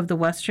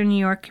New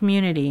York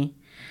community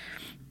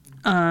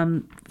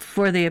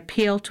for the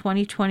appeal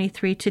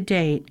 2023 to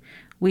date,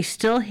 we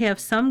still have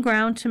some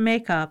ground to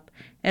make up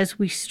as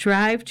we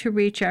strive to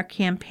reach our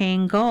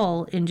campaign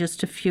goal in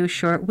just a few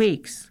short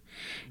weeks.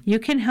 You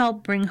can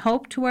help bring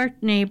hope to our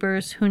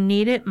neighbors who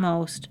need it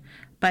most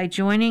by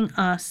joining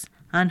us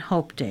on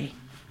Hope Day.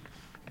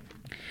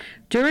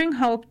 During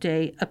Hope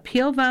Day,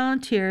 appeal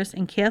volunteers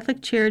and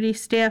Catholic Charity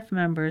staff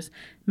members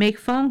make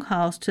phone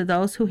calls to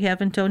those who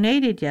haven't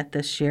donated yet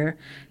this year,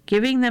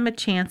 giving them a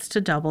chance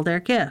to double their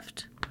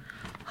gift.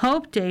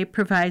 Hope Day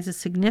provides a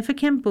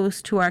significant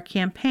boost to our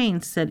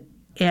campaign, said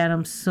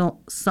Adam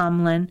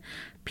Sumlin,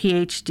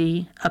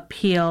 Ph.D.,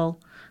 Appeal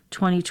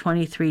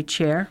 2023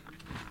 Chair.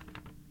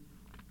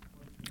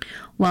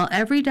 While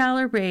every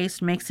dollar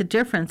raised makes a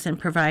difference in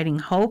providing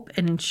hope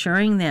and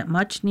ensuring that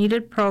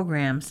much-needed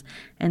programs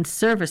and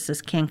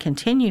services can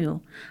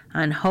continue,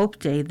 on Hope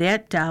Day,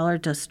 that dollar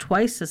does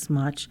twice as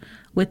much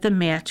with the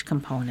match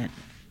component.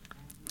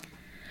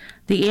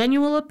 The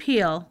annual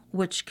appeal,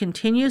 which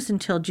continues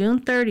until June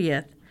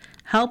 30th,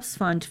 helps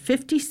fund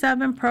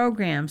 57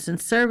 programs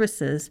and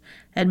services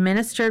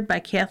administered by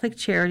Catholic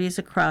Charities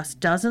across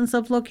dozens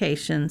of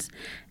locations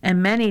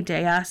and many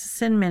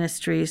diocesan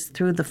ministries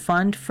through the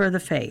Fund for the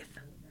Faith.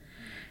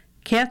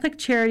 Catholic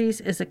Charities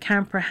is a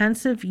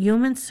comprehensive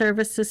human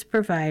services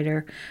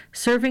provider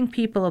serving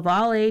people of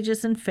all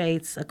ages and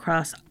faiths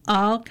across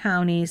all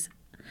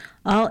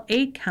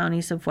 8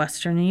 counties of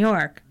Western New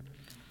York.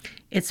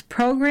 Its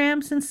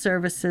programs and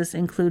services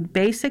include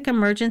basic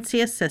emergency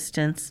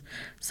assistance,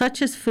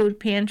 such as food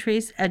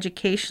pantries,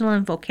 educational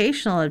and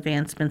vocational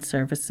advancement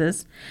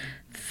services,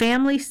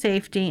 family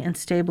safety and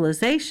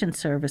stabilization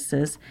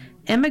services,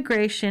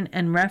 immigration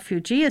and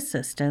refugee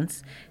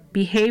assistance,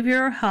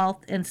 behavioral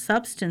health and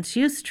substance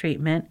use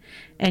treatment,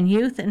 and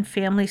youth and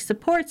family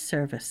support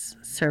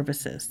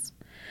services.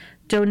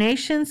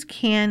 Donations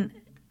can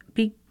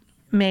be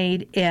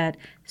made at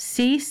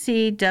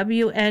ccwny.org/Hope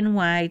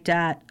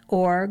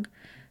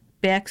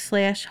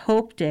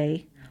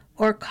Day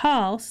or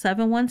call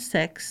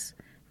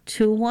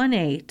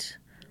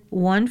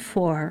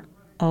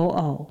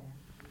 716-218-1400.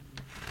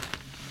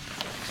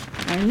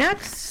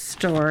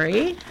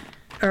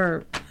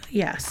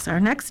 Our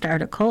next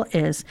article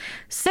is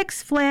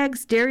Six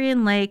Flags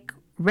Darien Lake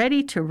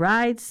Ready to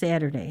Ride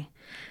Saturday.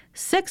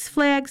 Six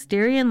Flags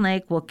Darien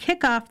Lake will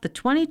kick off the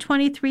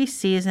 2023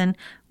 season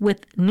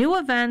with new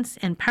events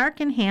and park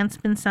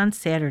enhancements on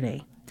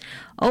Saturday.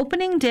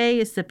 Opening day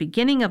is the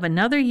beginning of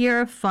another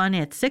year of fun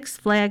at Six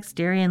Flags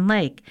Darien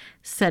Lake,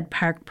 said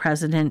Park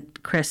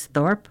President Chris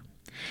Thorpe.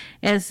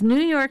 As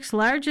New York's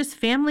largest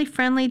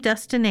family-friendly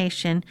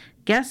destination,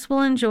 guests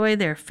will enjoy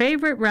their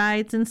favorite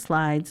rides and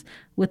slides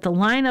with a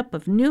lineup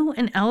of new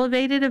and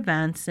elevated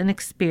events and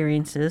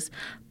experiences,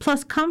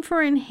 plus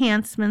comfort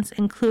enhancements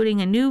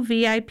including a new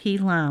VIP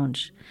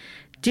lounge.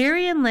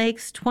 Darien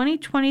Lake's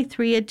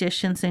 2023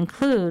 additions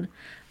include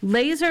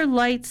Laser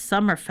Light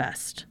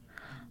Summerfest,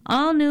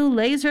 all-new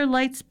Laser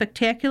Light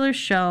Spectacular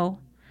Show,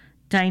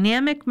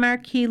 dynamic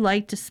marquee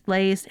light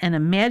displays, and a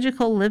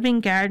magical living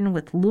garden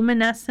with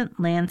luminescent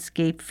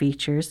landscape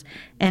features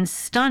and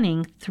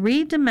stunning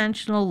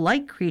three-dimensional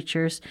light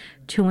creatures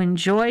to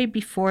enjoy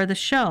before the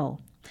show,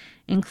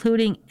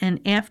 including an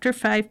after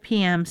 5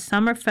 p.m.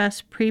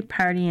 Summerfest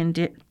pre-party in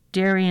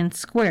Darien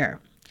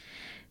Square.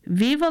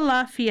 Viva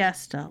la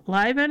Fiesta,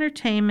 live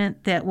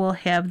entertainment that will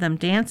have them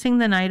dancing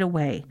the night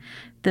away.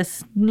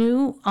 This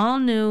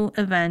all-new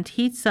event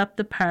heats up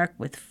the park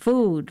with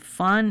food,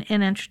 fun,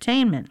 and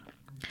entertainment.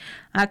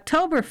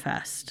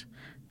 Oktoberfest,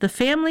 the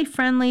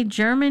family-friendly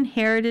German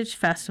Heritage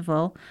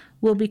Festival,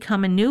 will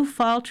become a new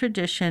fall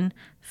tradition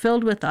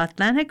filled with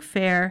authentic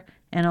fare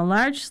and a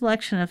large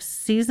selection of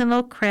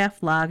seasonal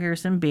craft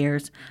lagers and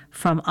beers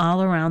from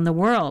all around the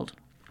world.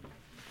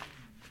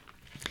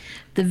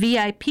 The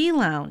VIP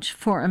Lounge,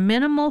 for a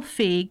minimal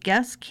fee,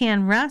 guests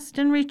can rest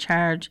and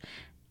recharge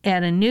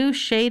at a new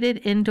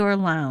shaded indoor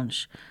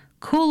lounge,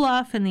 cool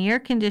off in the air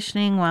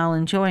conditioning while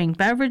enjoying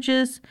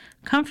beverages,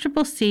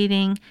 comfortable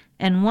seating,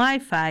 and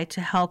Wi-Fi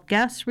to help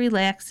guests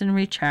relax and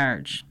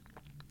recharge.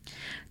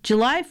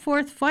 July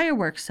 4th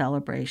fireworks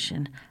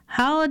celebration.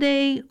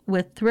 Holiday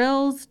with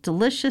thrills,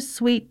 delicious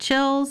sweet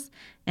chills,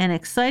 and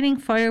exciting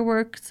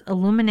fireworks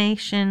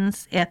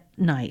illuminations at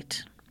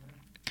night.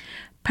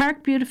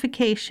 Park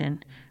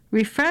beautification.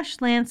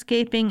 Refreshed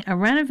landscaping, a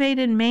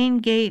renovated main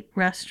gate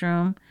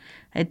restroom,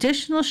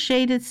 additional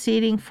shaded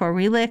seating for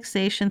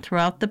relaxation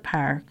throughout the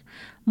park,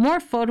 more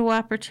photo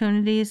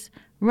opportunities,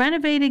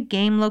 renovated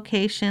game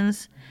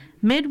locations,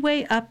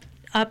 midway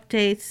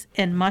updates,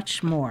 and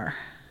much more.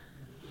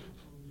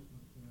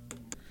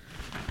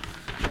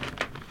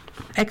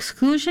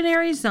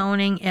 Exclusionary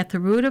zoning at the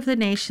root of the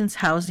nation's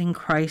housing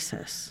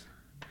crisis.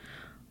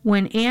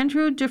 When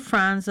Andrew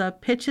DeFranza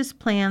pitches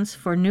plans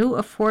for new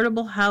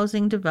affordable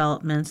housing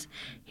developments,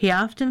 he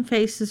often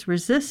faces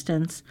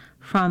resistance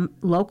from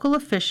local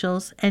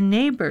officials and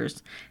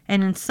neighbors,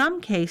 and in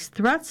some cases,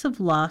 threats of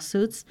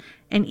lawsuits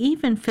and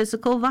even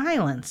physical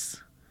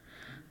violence.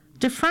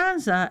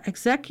 DeFranza,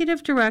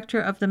 executive director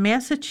of the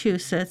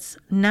Massachusetts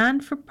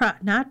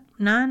nonprofit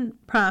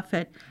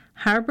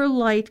Harbor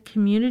Light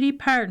Community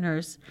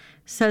Partners,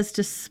 says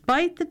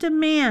despite the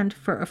demand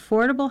for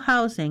affordable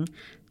housing,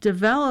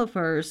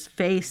 developers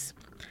face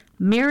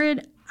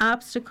myriad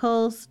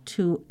obstacles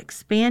to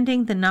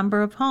expanding the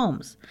number of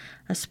homes,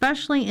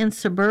 especially in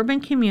suburban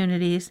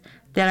communities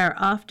that are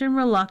often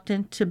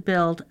reluctant to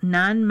build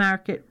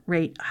non-market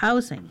rate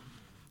housing.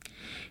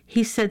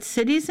 He said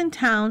cities and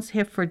towns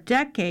have for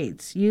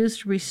decades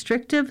used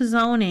restrictive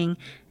zoning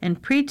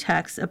and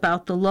pretexts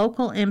about the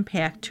local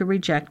impact to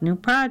reject new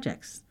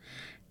projects.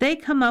 They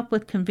come up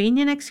with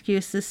convenient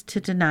excuses to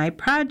deny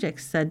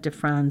projects, said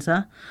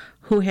DeFranza,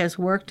 who has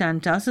worked on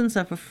dozens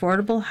of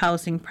affordable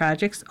housing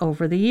projects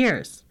over the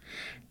years.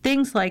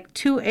 Things like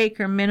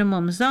 2-acre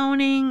minimum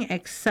zoning,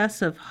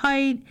 excessive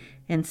height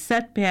and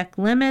setback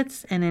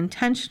limits, and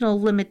intentional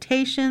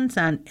limitations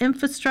on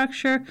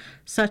infrastructure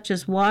such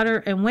as water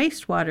and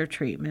wastewater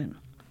treatment.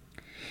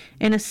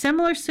 In a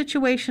similar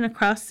situation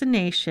across the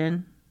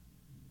nation,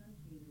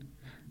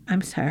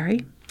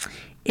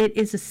 It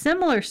is a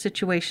similar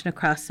situation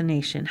across the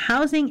nation.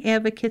 Housing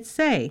advocates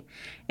say,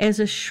 as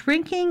a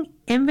shrinking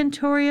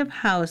inventory of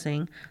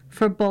housing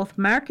for both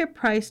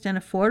market-priced and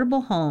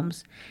affordable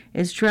homes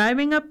is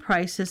driving up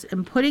prices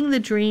and putting the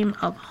dream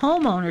of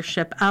home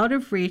ownership out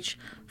of reach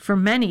for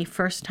many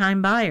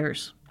first-time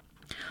buyers.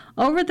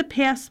 Over the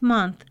past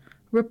month,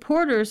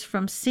 reporters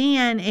from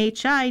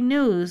CNHI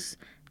News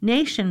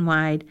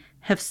nationwide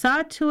have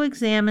sought to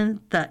examine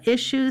the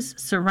issues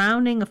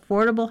surrounding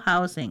affordable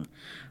housing,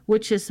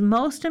 which is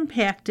most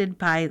impacted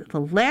by the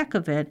lack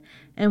of it,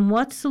 and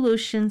what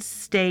solutions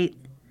state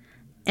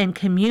and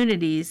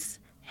communities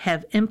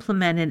have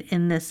implemented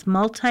in this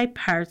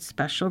multi-part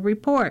special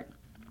report.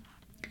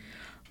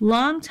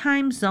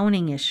 Long-time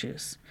zoning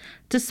issues.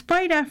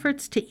 Despite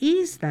efforts to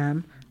ease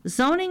them,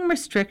 zoning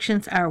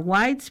restrictions are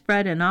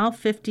widespread in all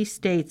 50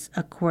 states,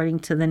 according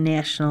to the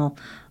National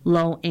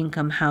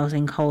Low-Income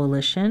Housing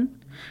Coalition,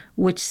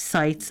 which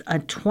cites a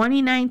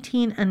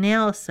 2019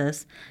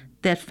 analysis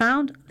that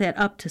found that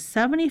up to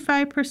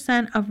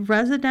 75% of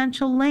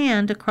residential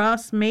land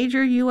across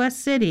major U.S.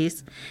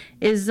 cities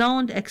is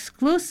zoned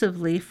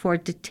exclusively for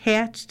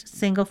detached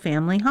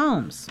single-family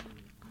homes.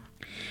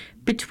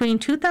 Between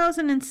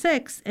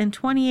 2006 and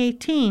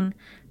 2018,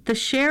 the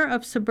share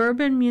of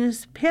suburban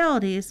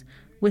municipalities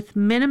with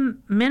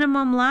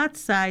minimum lot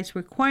size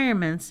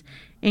requirements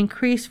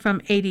increased from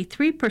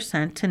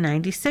 83% to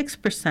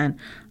 96%,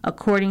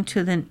 according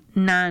to the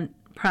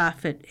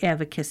nonprofit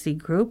advocacy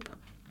group.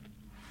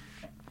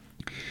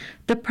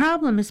 The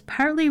problem is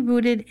partly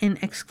rooted in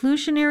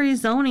exclusionary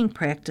zoning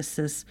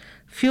practices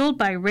fueled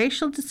by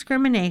racial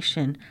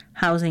discrimination,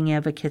 housing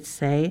advocates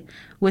say,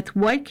 with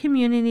white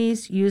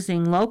communities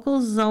using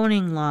local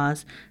zoning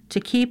laws to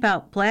keep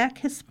out Black,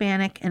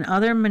 Hispanic, and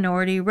other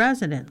minority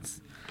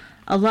residents.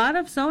 A lot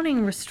of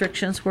zoning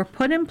restrictions were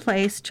put in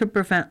place to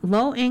prevent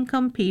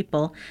low-income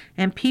people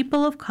and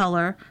people of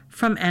color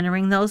from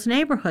entering those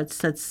neighborhoods,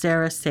 said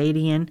Sarah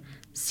Sadian,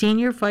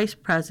 Senior Vice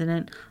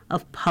President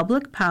of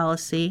Public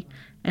Policy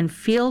and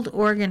Field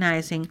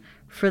Organizing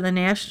for the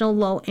National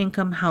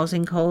Low-Income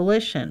Housing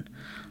Coalition,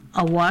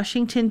 a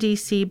Washington,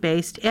 D.C.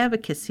 based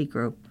advocacy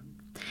group.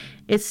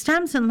 It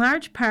stems in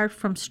large part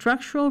from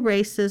structural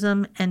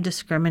racism and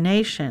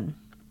discrimination.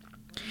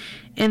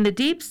 In the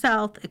Deep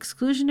South,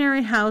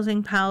 exclusionary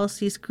housing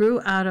policies grew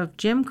out of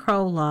Jim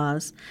Crow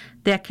laws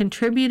that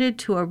contributed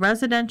to a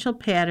residential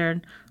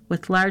pattern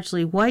with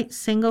largely white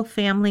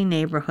single-family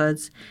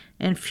neighborhoods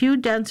and few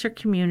denser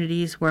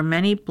communities where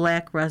many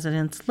Black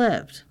residents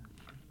lived.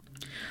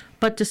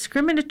 But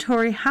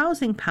discriminatory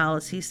housing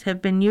policies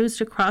have been used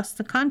across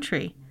the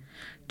country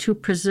to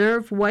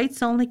preserve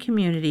whites-only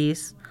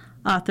communities,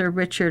 author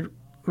Richard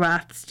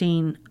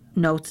Rothstein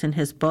notes in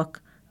his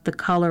book, The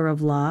Color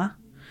of Law,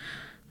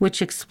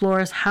 which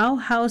explores how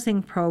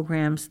housing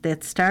programs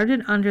that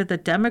started under the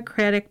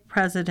Democratic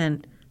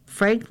President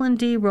Franklin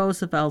D.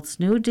 Roosevelt's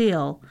New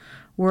Deal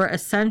were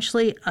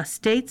essentially a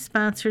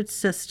state-sponsored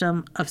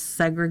system of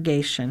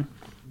segregation.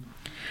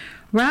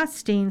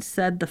 Rothstein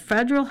said the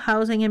Federal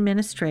Housing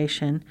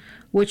Administration,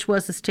 which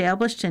was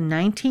established in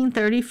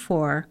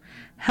 1934,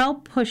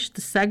 helped push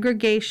the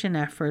segregation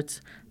efforts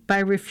by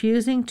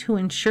refusing to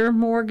insure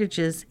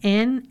mortgages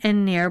in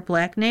and near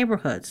black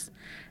neighborhoods.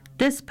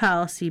 This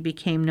policy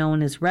became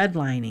known as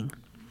redlining.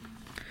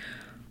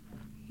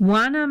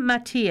 Juana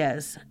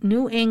Matias,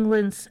 New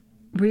England's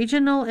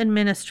regional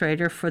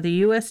administrator for the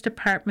U.S.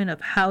 Department of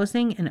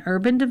Housing and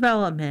Urban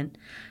Development,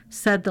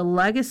 said the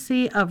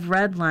legacy of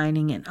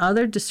redlining and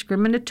other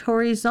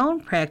discriminatory zone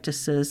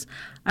practices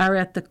are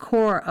at the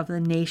core of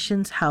the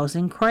nation's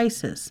housing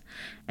crisis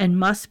and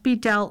must be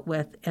dealt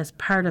with as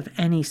part of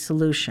any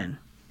solution.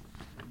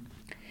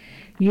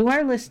 You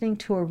are listening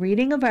to a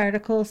reading of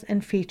articles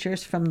and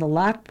features from the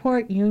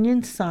Lockport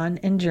Union-Sun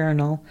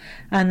Journal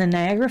on the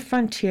Niagara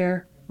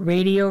Frontier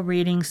Radio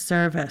Reading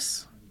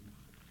Service.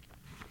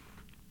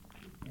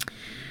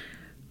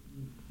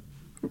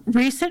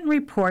 Recent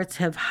reports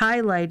have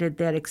highlighted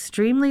that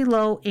extremely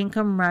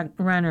low-income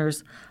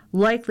renters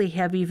likely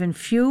have even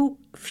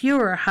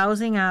fewer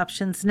housing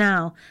options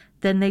now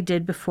than they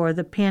did before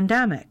the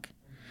pandemic.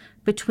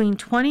 Between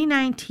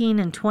 2019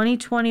 and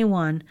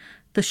 2021,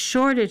 the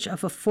shortage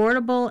of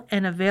affordable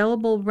and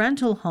available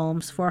rental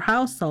homes for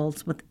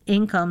households with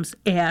incomes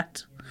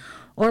at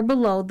or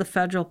below the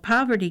federal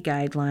poverty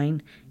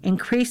guideline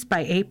increased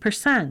by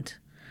 8%.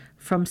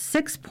 From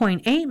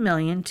 6.8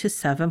 million to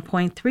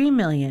 7.3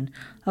 million,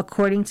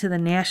 according to the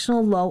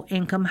National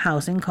Low-Income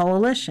Housing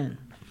Coalition.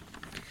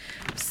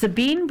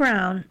 Sabine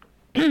Brown,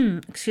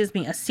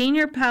 a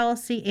senior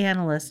policy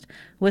analyst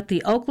with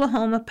the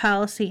Oklahoma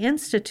Policy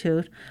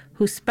Institute,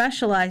 who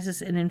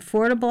specializes in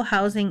affordable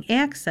housing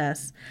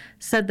access,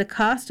 said the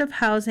cost of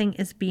housing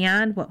is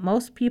beyond what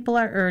most people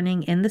are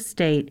earning in the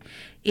state,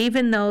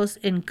 even those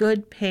in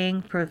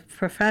good-paying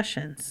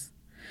professions.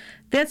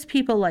 That's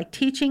people like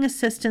teaching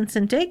assistants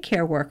and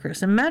daycare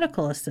workers and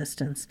medical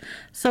assistants.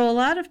 So a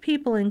lot of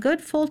people in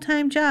good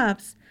full-time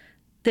jobs,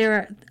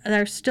 they're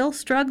still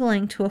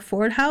struggling to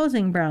afford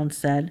housing, Brown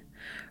said.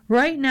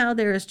 Right now,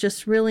 there is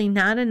just really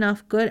not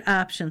enough good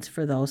options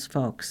for those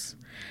folks.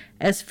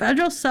 As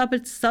federal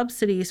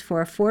subsidies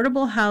for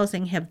affordable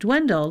housing have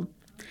dwindled,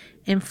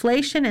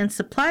 inflation and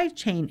supply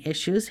chain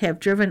issues have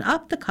driven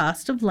up the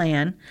cost of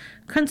land,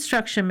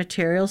 construction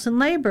materials, and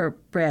labor,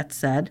 Bratt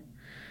said,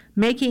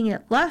 making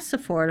it less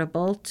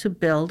affordable to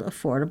build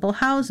affordable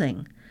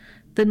housing.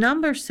 The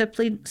numbers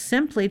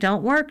simply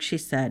don't work, she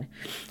said.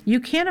 You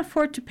can't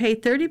afford to pay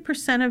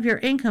 30% of your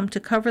income to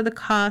cover the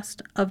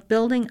cost of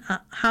building a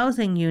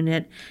housing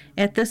unit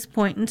at this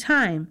point in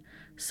time.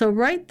 So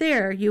right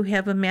there, you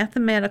have a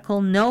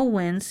mathematical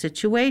no-win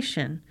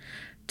situation.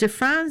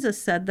 DeFranza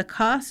said the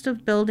cost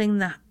of building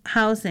the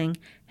housing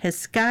has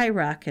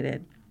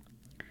skyrocketed,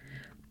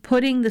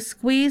 putting the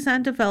squeeze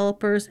on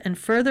developers and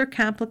further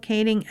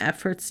complicating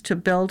efforts to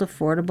build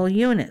affordable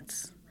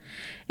units.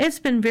 It's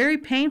been very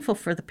painful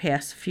for the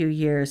past few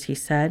years, he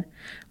said.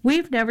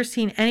 We've never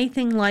seen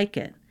anything like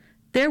it.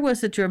 There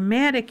was a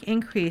dramatic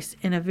increase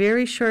in a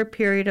very short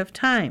period of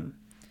time.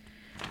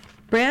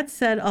 Brad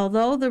said,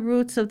 although the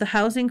roots of the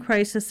housing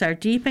crisis are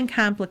deep and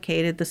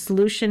complicated, the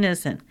solution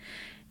isn't.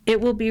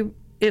 It will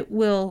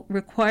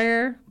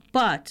require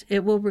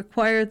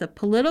the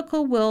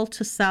political will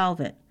to solve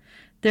it.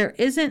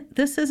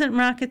 This isn't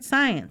rocket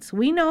science.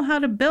 We know how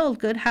to build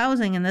good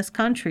housing in this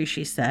country,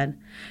 she said.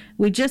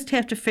 We just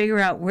have to figure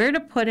out where to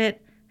put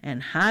it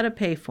and how to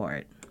pay for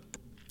it.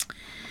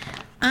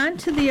 On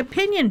to the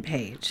opinion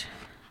page.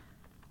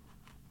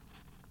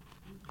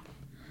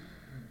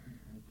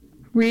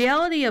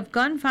 Reality of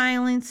gun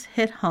violence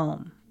hit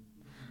home.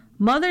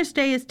 Mother's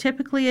Day is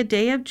typically a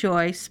day of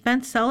joy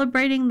spent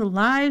celebrating the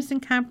lives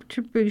and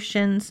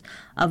contributions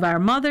of our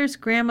mothers,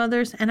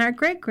 grandmothers, and our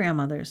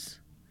great-grandmothers.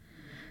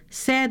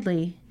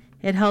 Sadly,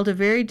 it held a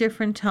very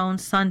different tone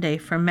Sunday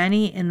for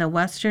many in the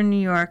Western New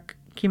York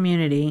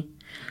community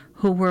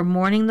who were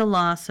mourning the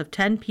loss of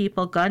 10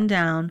 people gunned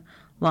down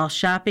while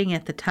shopping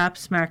at the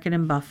Tops Market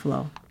in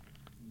Buffalo.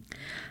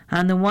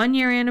 On the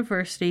one-year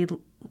anniversary,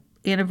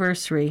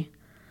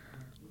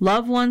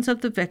 loved ones of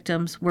the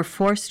victims were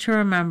forced to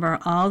remember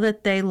all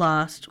that they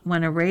lost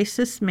when a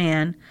racist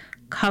man,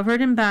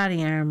 covered in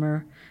body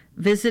armor,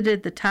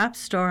 visited the Tops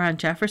store on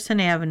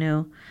Jefferson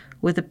Avenue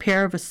with a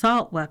pair of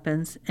assault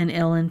weapons and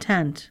ill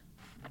intent.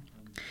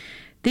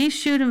 These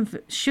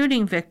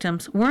shooting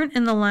victims weren't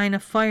in the line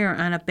of fire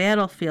on a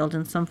battlefield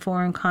in some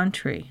foreign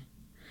country.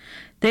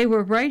 They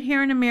were right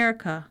here in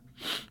America,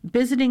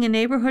 visiting a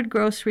neighborhood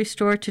grocery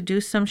store to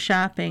do some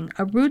shopping,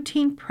 a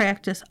routine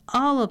practice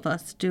all of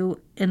us do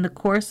in the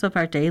course of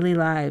our daily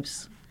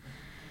lives.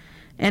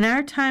 In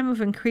our time of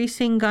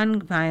increasing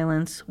gun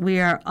violence, we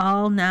are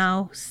all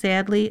now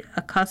sadly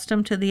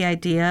accustomed to the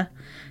idea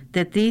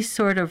that these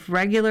sort of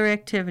regular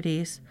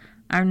activities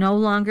are no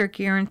longer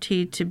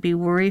guaranteed to be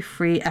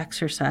worry-free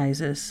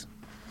exercises.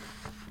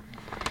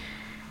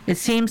 It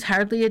seems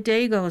hardly a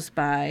day goes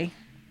by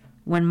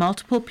when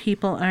multiple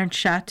people aren't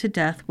shot to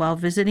death while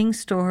visiting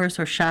stores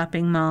or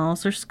shopping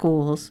malls or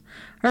schools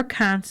or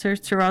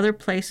concerts or other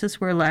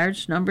places where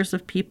large numbers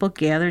of people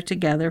gather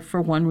together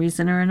for one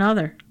reason or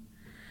another.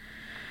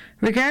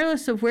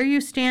 Regardless of where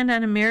you stand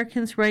on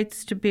Americans'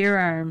 rights to bear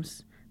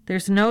arms,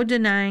 there's no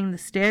denying the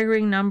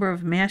staggering number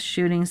of mass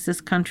shootings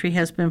this country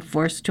has been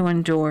forced to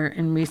endure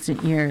in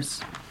recent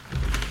years.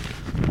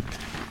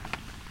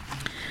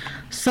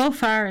 So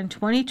far in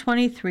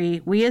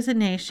 2023, we as a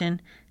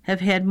nation have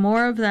had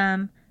more of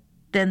them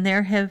than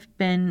there have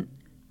been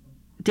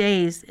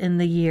days in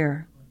the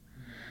year.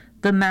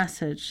 The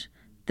message: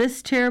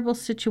 this terrible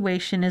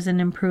situation isn't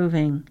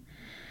improving.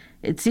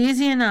 It's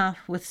easy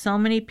enough with so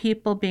many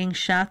people being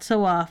shot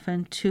so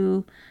often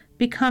to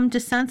become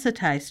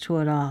desensitized to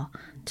it all,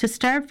 to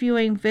start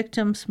viewing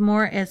victims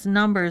more as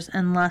numbers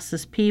and less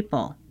as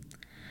people.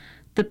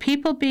 The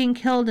people being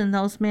killed in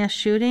those mass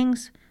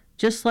shootings,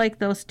 just like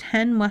those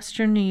 10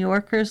 Western New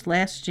Yorkers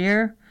last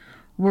year,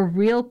 were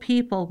real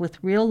people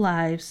with real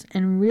lives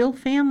and real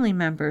family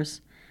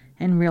members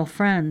and real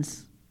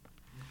friends.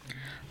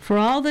 For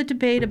all the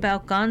debate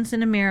about guns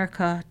in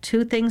America,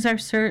 two things are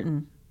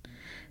certain.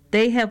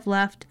 They have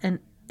left an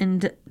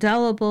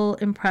indelible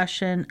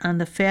impression on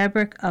the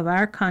fabric of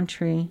our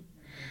country,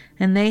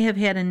 and they have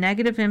had a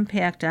negative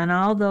impact on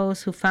all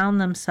those who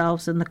found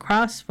themselves in the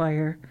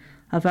crossfire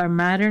of our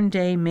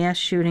modern-day mass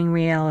shooting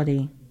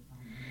reality.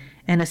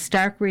 And a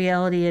stark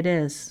reality it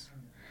is.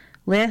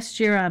 Last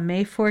year on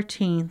May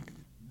 14th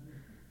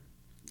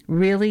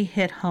really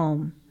hit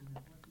home.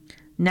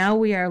 Now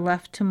we are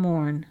left to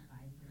mourn.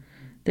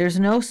 There's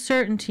no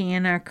certainty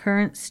in our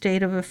current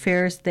state of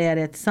affairs that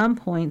at some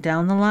point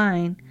down the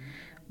line,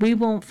 we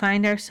won't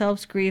find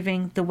ourselves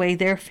grieving the way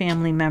their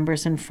family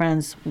members and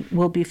friends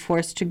will be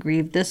forced to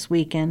grieve this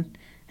weekend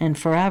and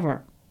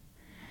forever.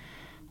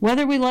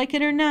 Whether we like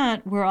it or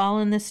not, we're all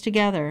in this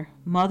together.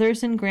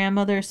 Mothers and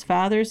grandmothers,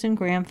 fathers and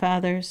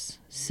grandfathers,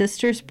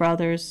 sisters,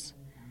 brothers,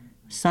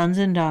 sons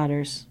and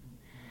daughters.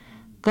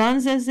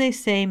 Guns, as they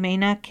say, may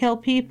not kill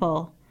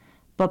people,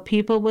 but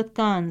people with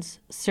guns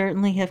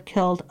certainly have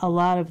killed a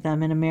lot of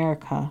them in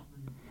America.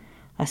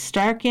 A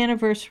stark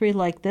anniversary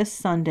like this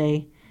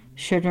Sunday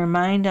should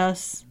remind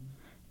us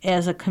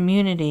as a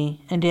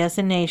community and as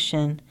a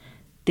nation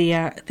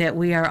that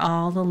we are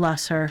all the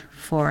lesser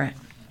for it.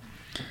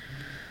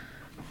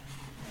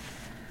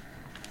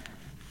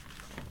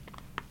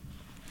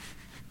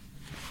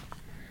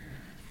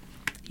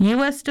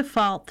 U.S.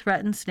 default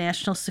threatens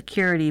national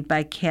security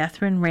by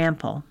Catherine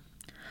Rampel.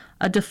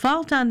 A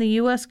default on the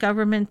U.S.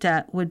 government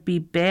debt would be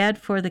bad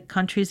for the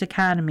country's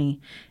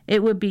economy.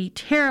 It would be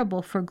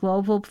terrible for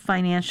global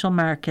financial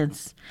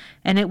markets,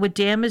 and it would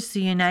damage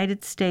the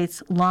United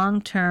States'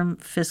 long-term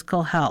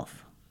fiscal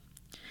health.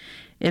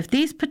 If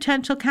these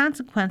potential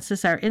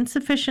consequences are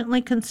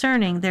insufficiently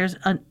concerning, there's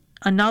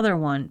another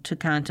one to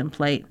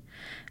contemplate.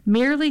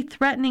 Merely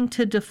threatening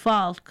to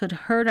default could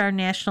hurt our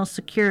national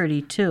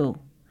security, too.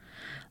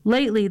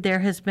 Lately, there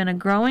has been a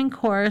growing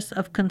chorus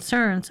of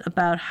concerns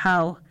about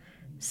how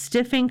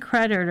stiffing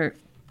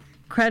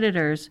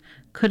creditors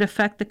could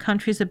affect the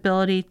country's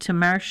ability to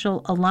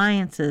marshal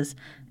alliances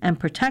and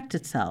protect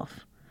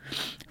itself.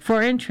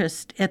 For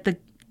instance, at the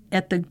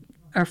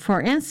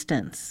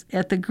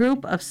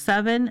group of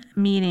 7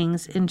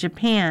 meetings in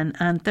Japan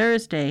on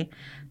Thursday,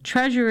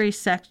 Treasury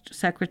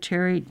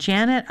Secretary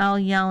Janet L.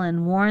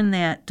 Yellen warned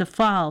that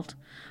default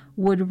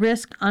would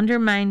risk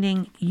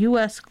undermining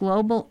U.S.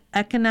 global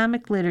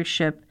economic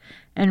leadership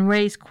and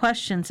raise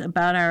questions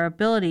about our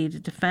ability to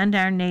defend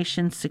our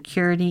nation's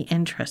security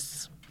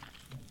interests.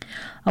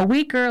 A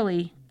week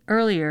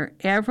earlier,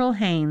 Avril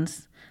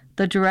Haines,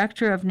 the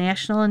Director of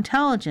National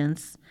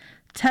Intelligence,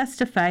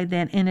 testified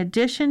that in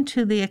addition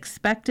to the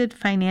expected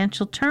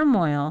financial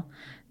turmoil,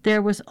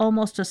 there was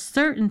almost a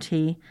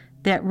certainty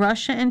that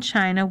Russia and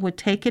China would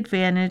take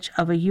advantage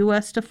of a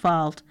U.S.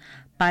 default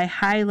by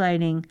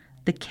highlighting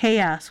the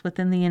chaos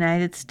within the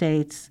United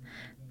States,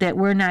 that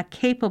we're not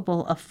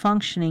capable of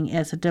functioning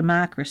as a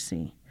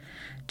democracy.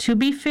 To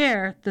be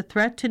fair, the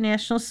threat to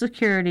national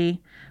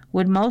security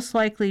would most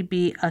likely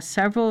be a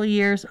several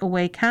years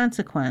away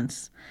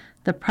consequence.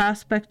 The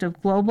prospect of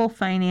global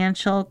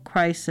financial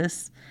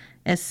crisis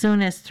as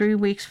soon as 3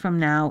 weeks from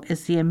now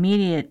is the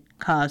immediate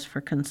cause for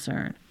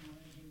concern.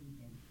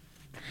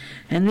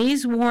 And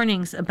these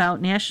warnings about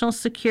national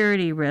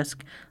security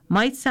risk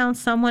might sound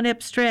somewhat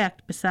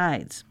abstract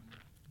besides.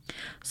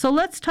 So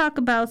let's talk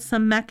about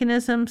some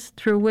mechanisms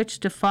through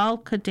which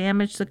default could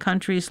damage the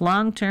country's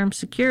long-term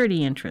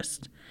security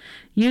interest,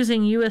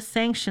 using U.S.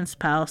 sanctions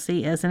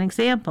policy as an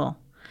example.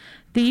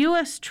 The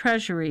U.S.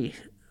 Treasury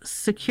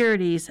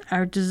securities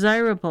are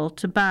desirable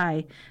to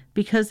buy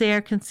because they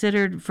are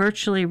considered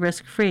virtually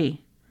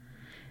risk-free.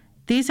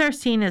 These are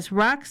seen as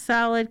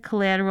rock-solid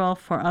collateral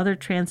for other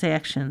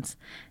transactions,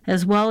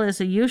 as well as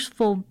a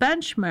useful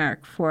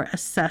benchmark for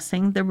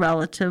assessing the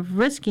relative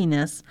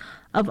riskiness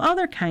of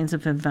other kinds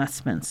of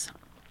investments.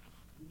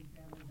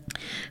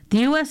 The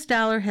U.S.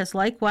 dollar has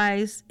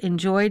likewise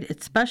enjoyed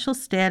its special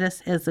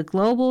status as a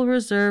global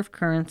reserve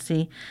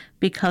currency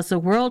because the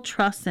world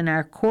trusts in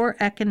our core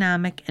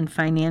economic and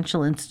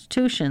financial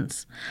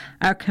institutions,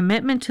 our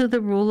commitment to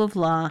the rule of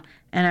law,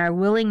 and our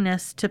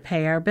willingness to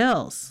pay our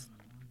bills.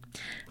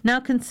 Now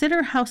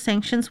consider how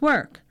sanctions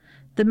work.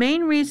 The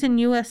main reason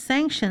U.S.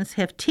 sanctions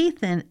have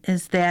teeth in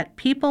is that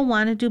people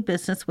want to do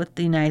business with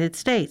the United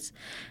States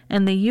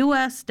and the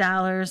U.S.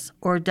 dollars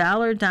or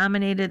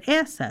dollar-dominated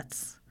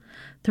assets.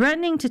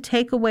 Threatening to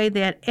take away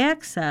that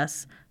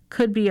access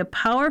could be a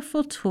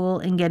powerful tool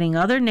in getting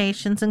other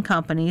nations and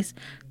companies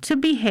to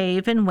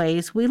behave in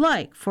ways we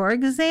like. For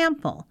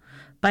example,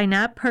 by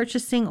not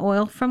purchasing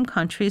oil from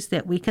countries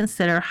that we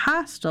consider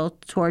hostile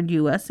toward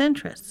U.S.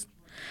 interests.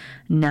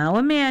 Now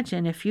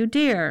imagine, if you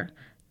dare,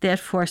 that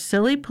for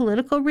silly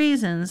political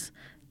reasons,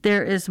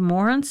 there is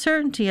more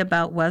uncertainty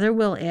about whether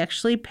we'll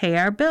actually pay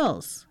our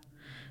bills.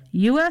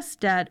 U.S.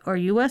 debt or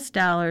U.S.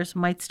 dollars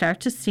might start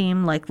to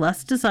seem like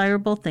less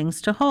desirable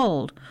things to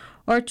hold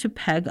or to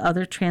peg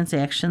other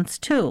transactions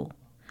to.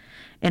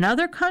 In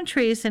other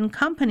countries and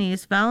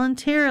companies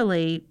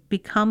voluntarily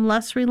become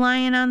less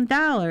reliant on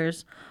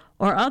dollars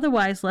or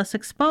otherwise less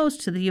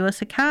exposed to the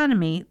U.S.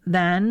 economy,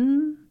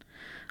 then,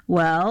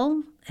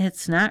 well,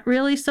 it's not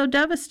really so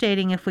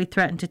devastating if we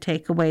threaten to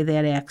take away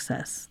that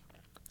access.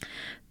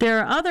 There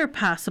are other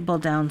possible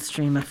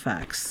downstream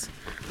effects.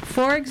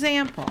 For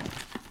example,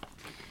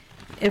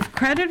 if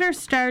creditors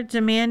start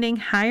demanding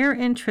higher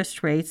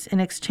interest rates in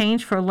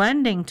exchange for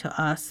lending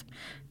to us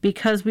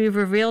because we've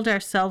revealed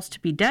ourselves to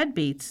be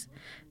deadbeats,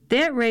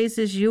 that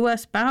raises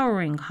U.S.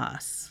 borrowing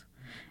costs.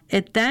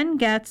 It then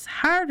gets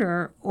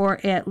harder,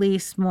 or at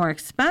least more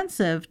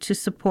expensive, to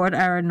support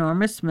our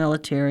enormous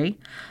military,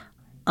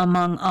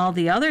 among all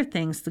the other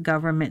things the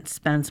government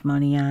spends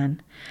money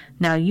on.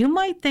 Now, you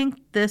might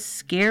think this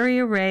scary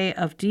array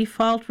of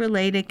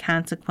default-related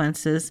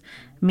consequences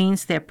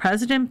means that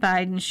President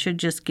Biden should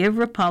just give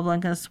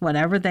Republicans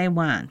whatever they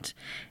want.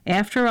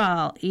 After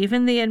all,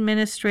 even the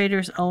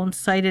administrator's own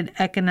cited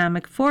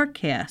economic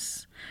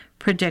forecasts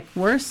predict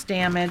worse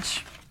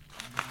damage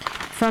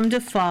from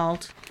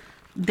default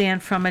than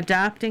from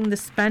adopting the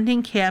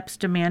spending caps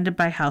demanded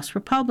by House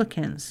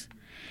Republicans.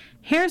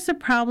 Here's the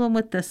problem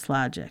with this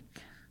logic.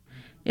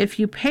 If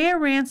you pay a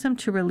ransom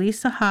to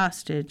release a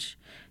hostage,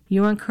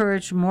 you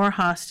encourage more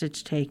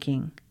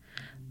hostage-taking.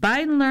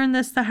 Biden learned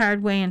this the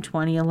hard way in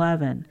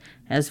 2011.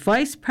 As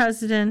vice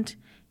president,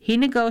 he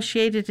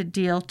negotiated a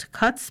deal to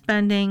cut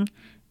spending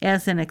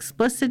as an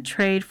explicit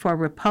trade for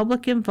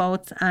Republican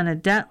votes on a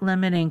debt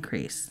limit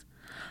increase.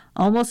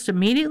 Almost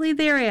immediately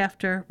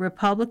thereafter,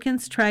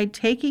 Republicans tried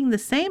taking the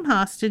same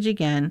hostage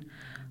again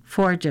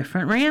for a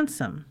different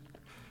ransom.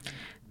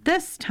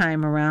 This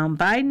time around,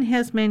 Biden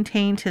has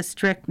maintained his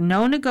strict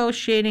no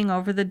negotiating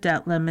over the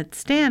debt limit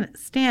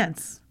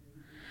stance.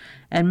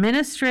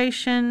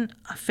 Administration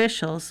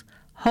officials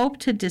hope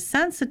to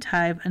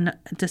desensitize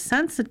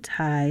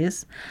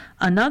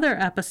another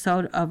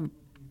episode of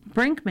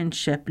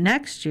brinkmanship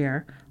next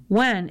year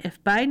when,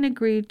 if Biden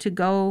agreed to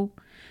go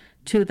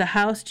to the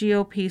House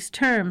GOP's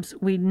terms,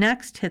 we'd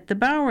next hit the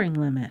borrowing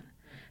limit.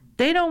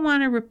 They don't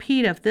want a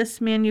repeat of this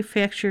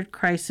manufactured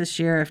crisis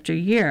year after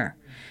year,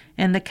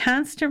 and the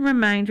constant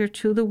reminder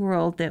to the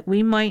world that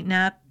we might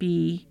not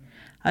be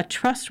a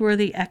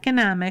trustworthy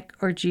economic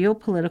or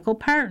geopolitical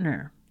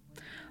partner.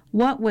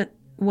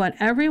 What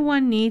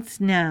everyone needs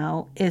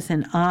now is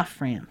an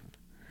off-ramp,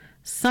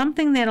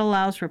 something that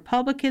allows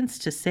Republicans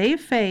to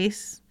save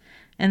face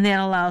and that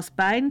allows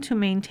Biden to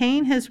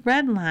maintain his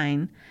red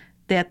line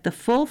that the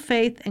full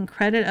faith and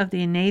credit of the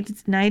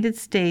United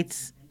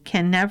States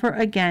can never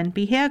again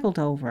be haggled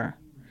over.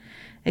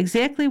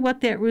 Exactly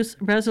what that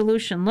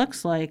resolution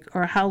looks like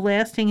or how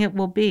lasting it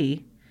will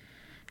be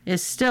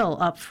is still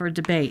up for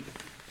debate.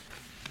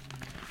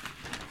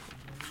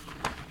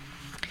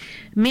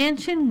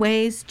 Manchin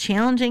weighs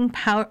challenging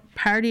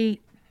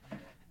party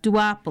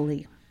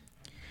duopoly.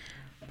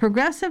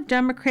 Progressive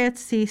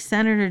Democrats see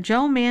Senator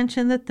Joe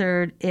Manchin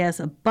III as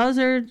a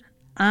buzzard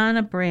on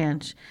a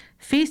branch,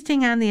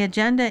 feasting on the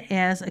agenda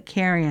as a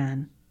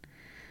carry-on.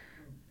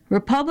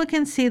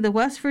 Republicans see the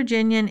West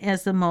Virginian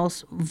as the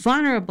most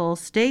vulnerable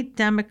Senate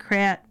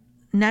Democrat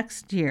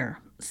next year.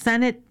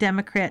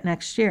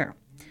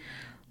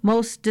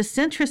 Most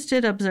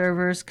disinterested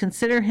observers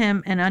consider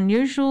him an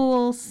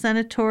unusual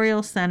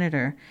senatorial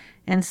senator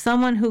and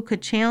someone who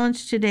could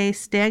challenge today's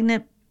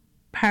stagnant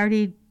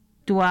party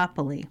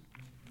duopoly.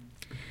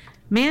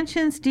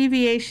 Manchin's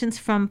deviations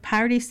from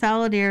party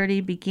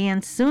solidarity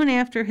began soon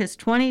after his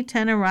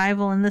 2010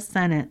 arrival in the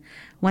Senate,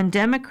 when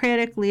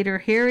Democratic leader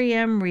Harry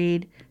M.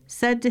 Reid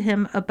said to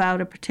him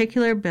about a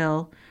particular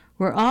bill,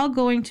 "We're all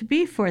going to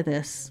be for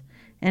this,"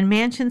 and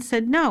Manchin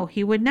said no,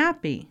 he would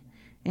not be.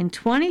 In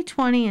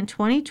 2020 and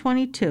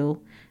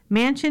 2022,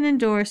 Manchin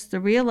endorsed the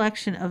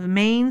re-election of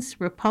Maine's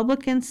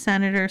Republican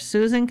Senator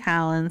Susan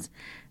Collins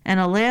and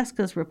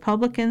Alaska's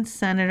Republican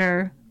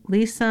Senator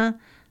Lisa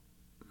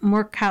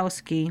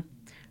Murkowski,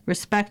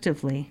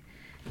 respectively.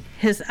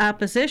 His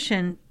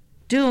opposition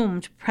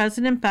doomed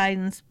President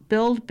Biden's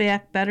Build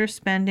Back Better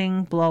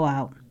spending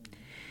blowout.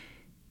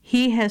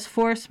 He has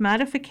forced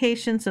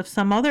modifications of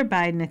some other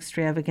Biden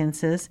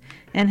extravagances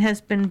and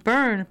has been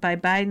burned by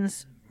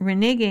Biden's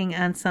reneging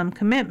on some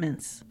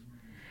commitments.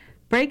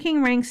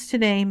 Breaking ranks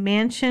today,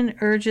 Manchin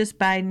urges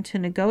Biden to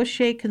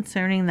negotiate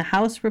concerning the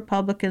House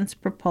Republicans'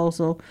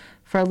 proposal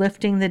for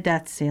lifting the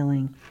debt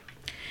ceiling.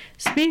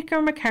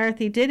 Speaker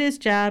McCarthy did his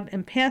job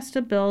and passed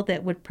a bill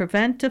that would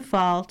prevent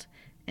default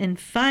and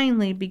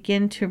finally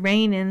begin to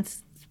rein in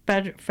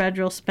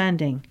federal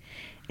spending.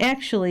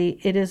 Actually,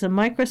 it is a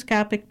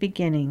microscopic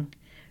beginning.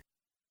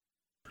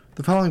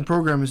 The following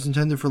program is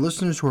intended for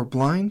listeners who are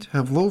blind,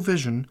 have low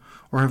vision,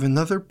 or have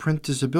another print disability.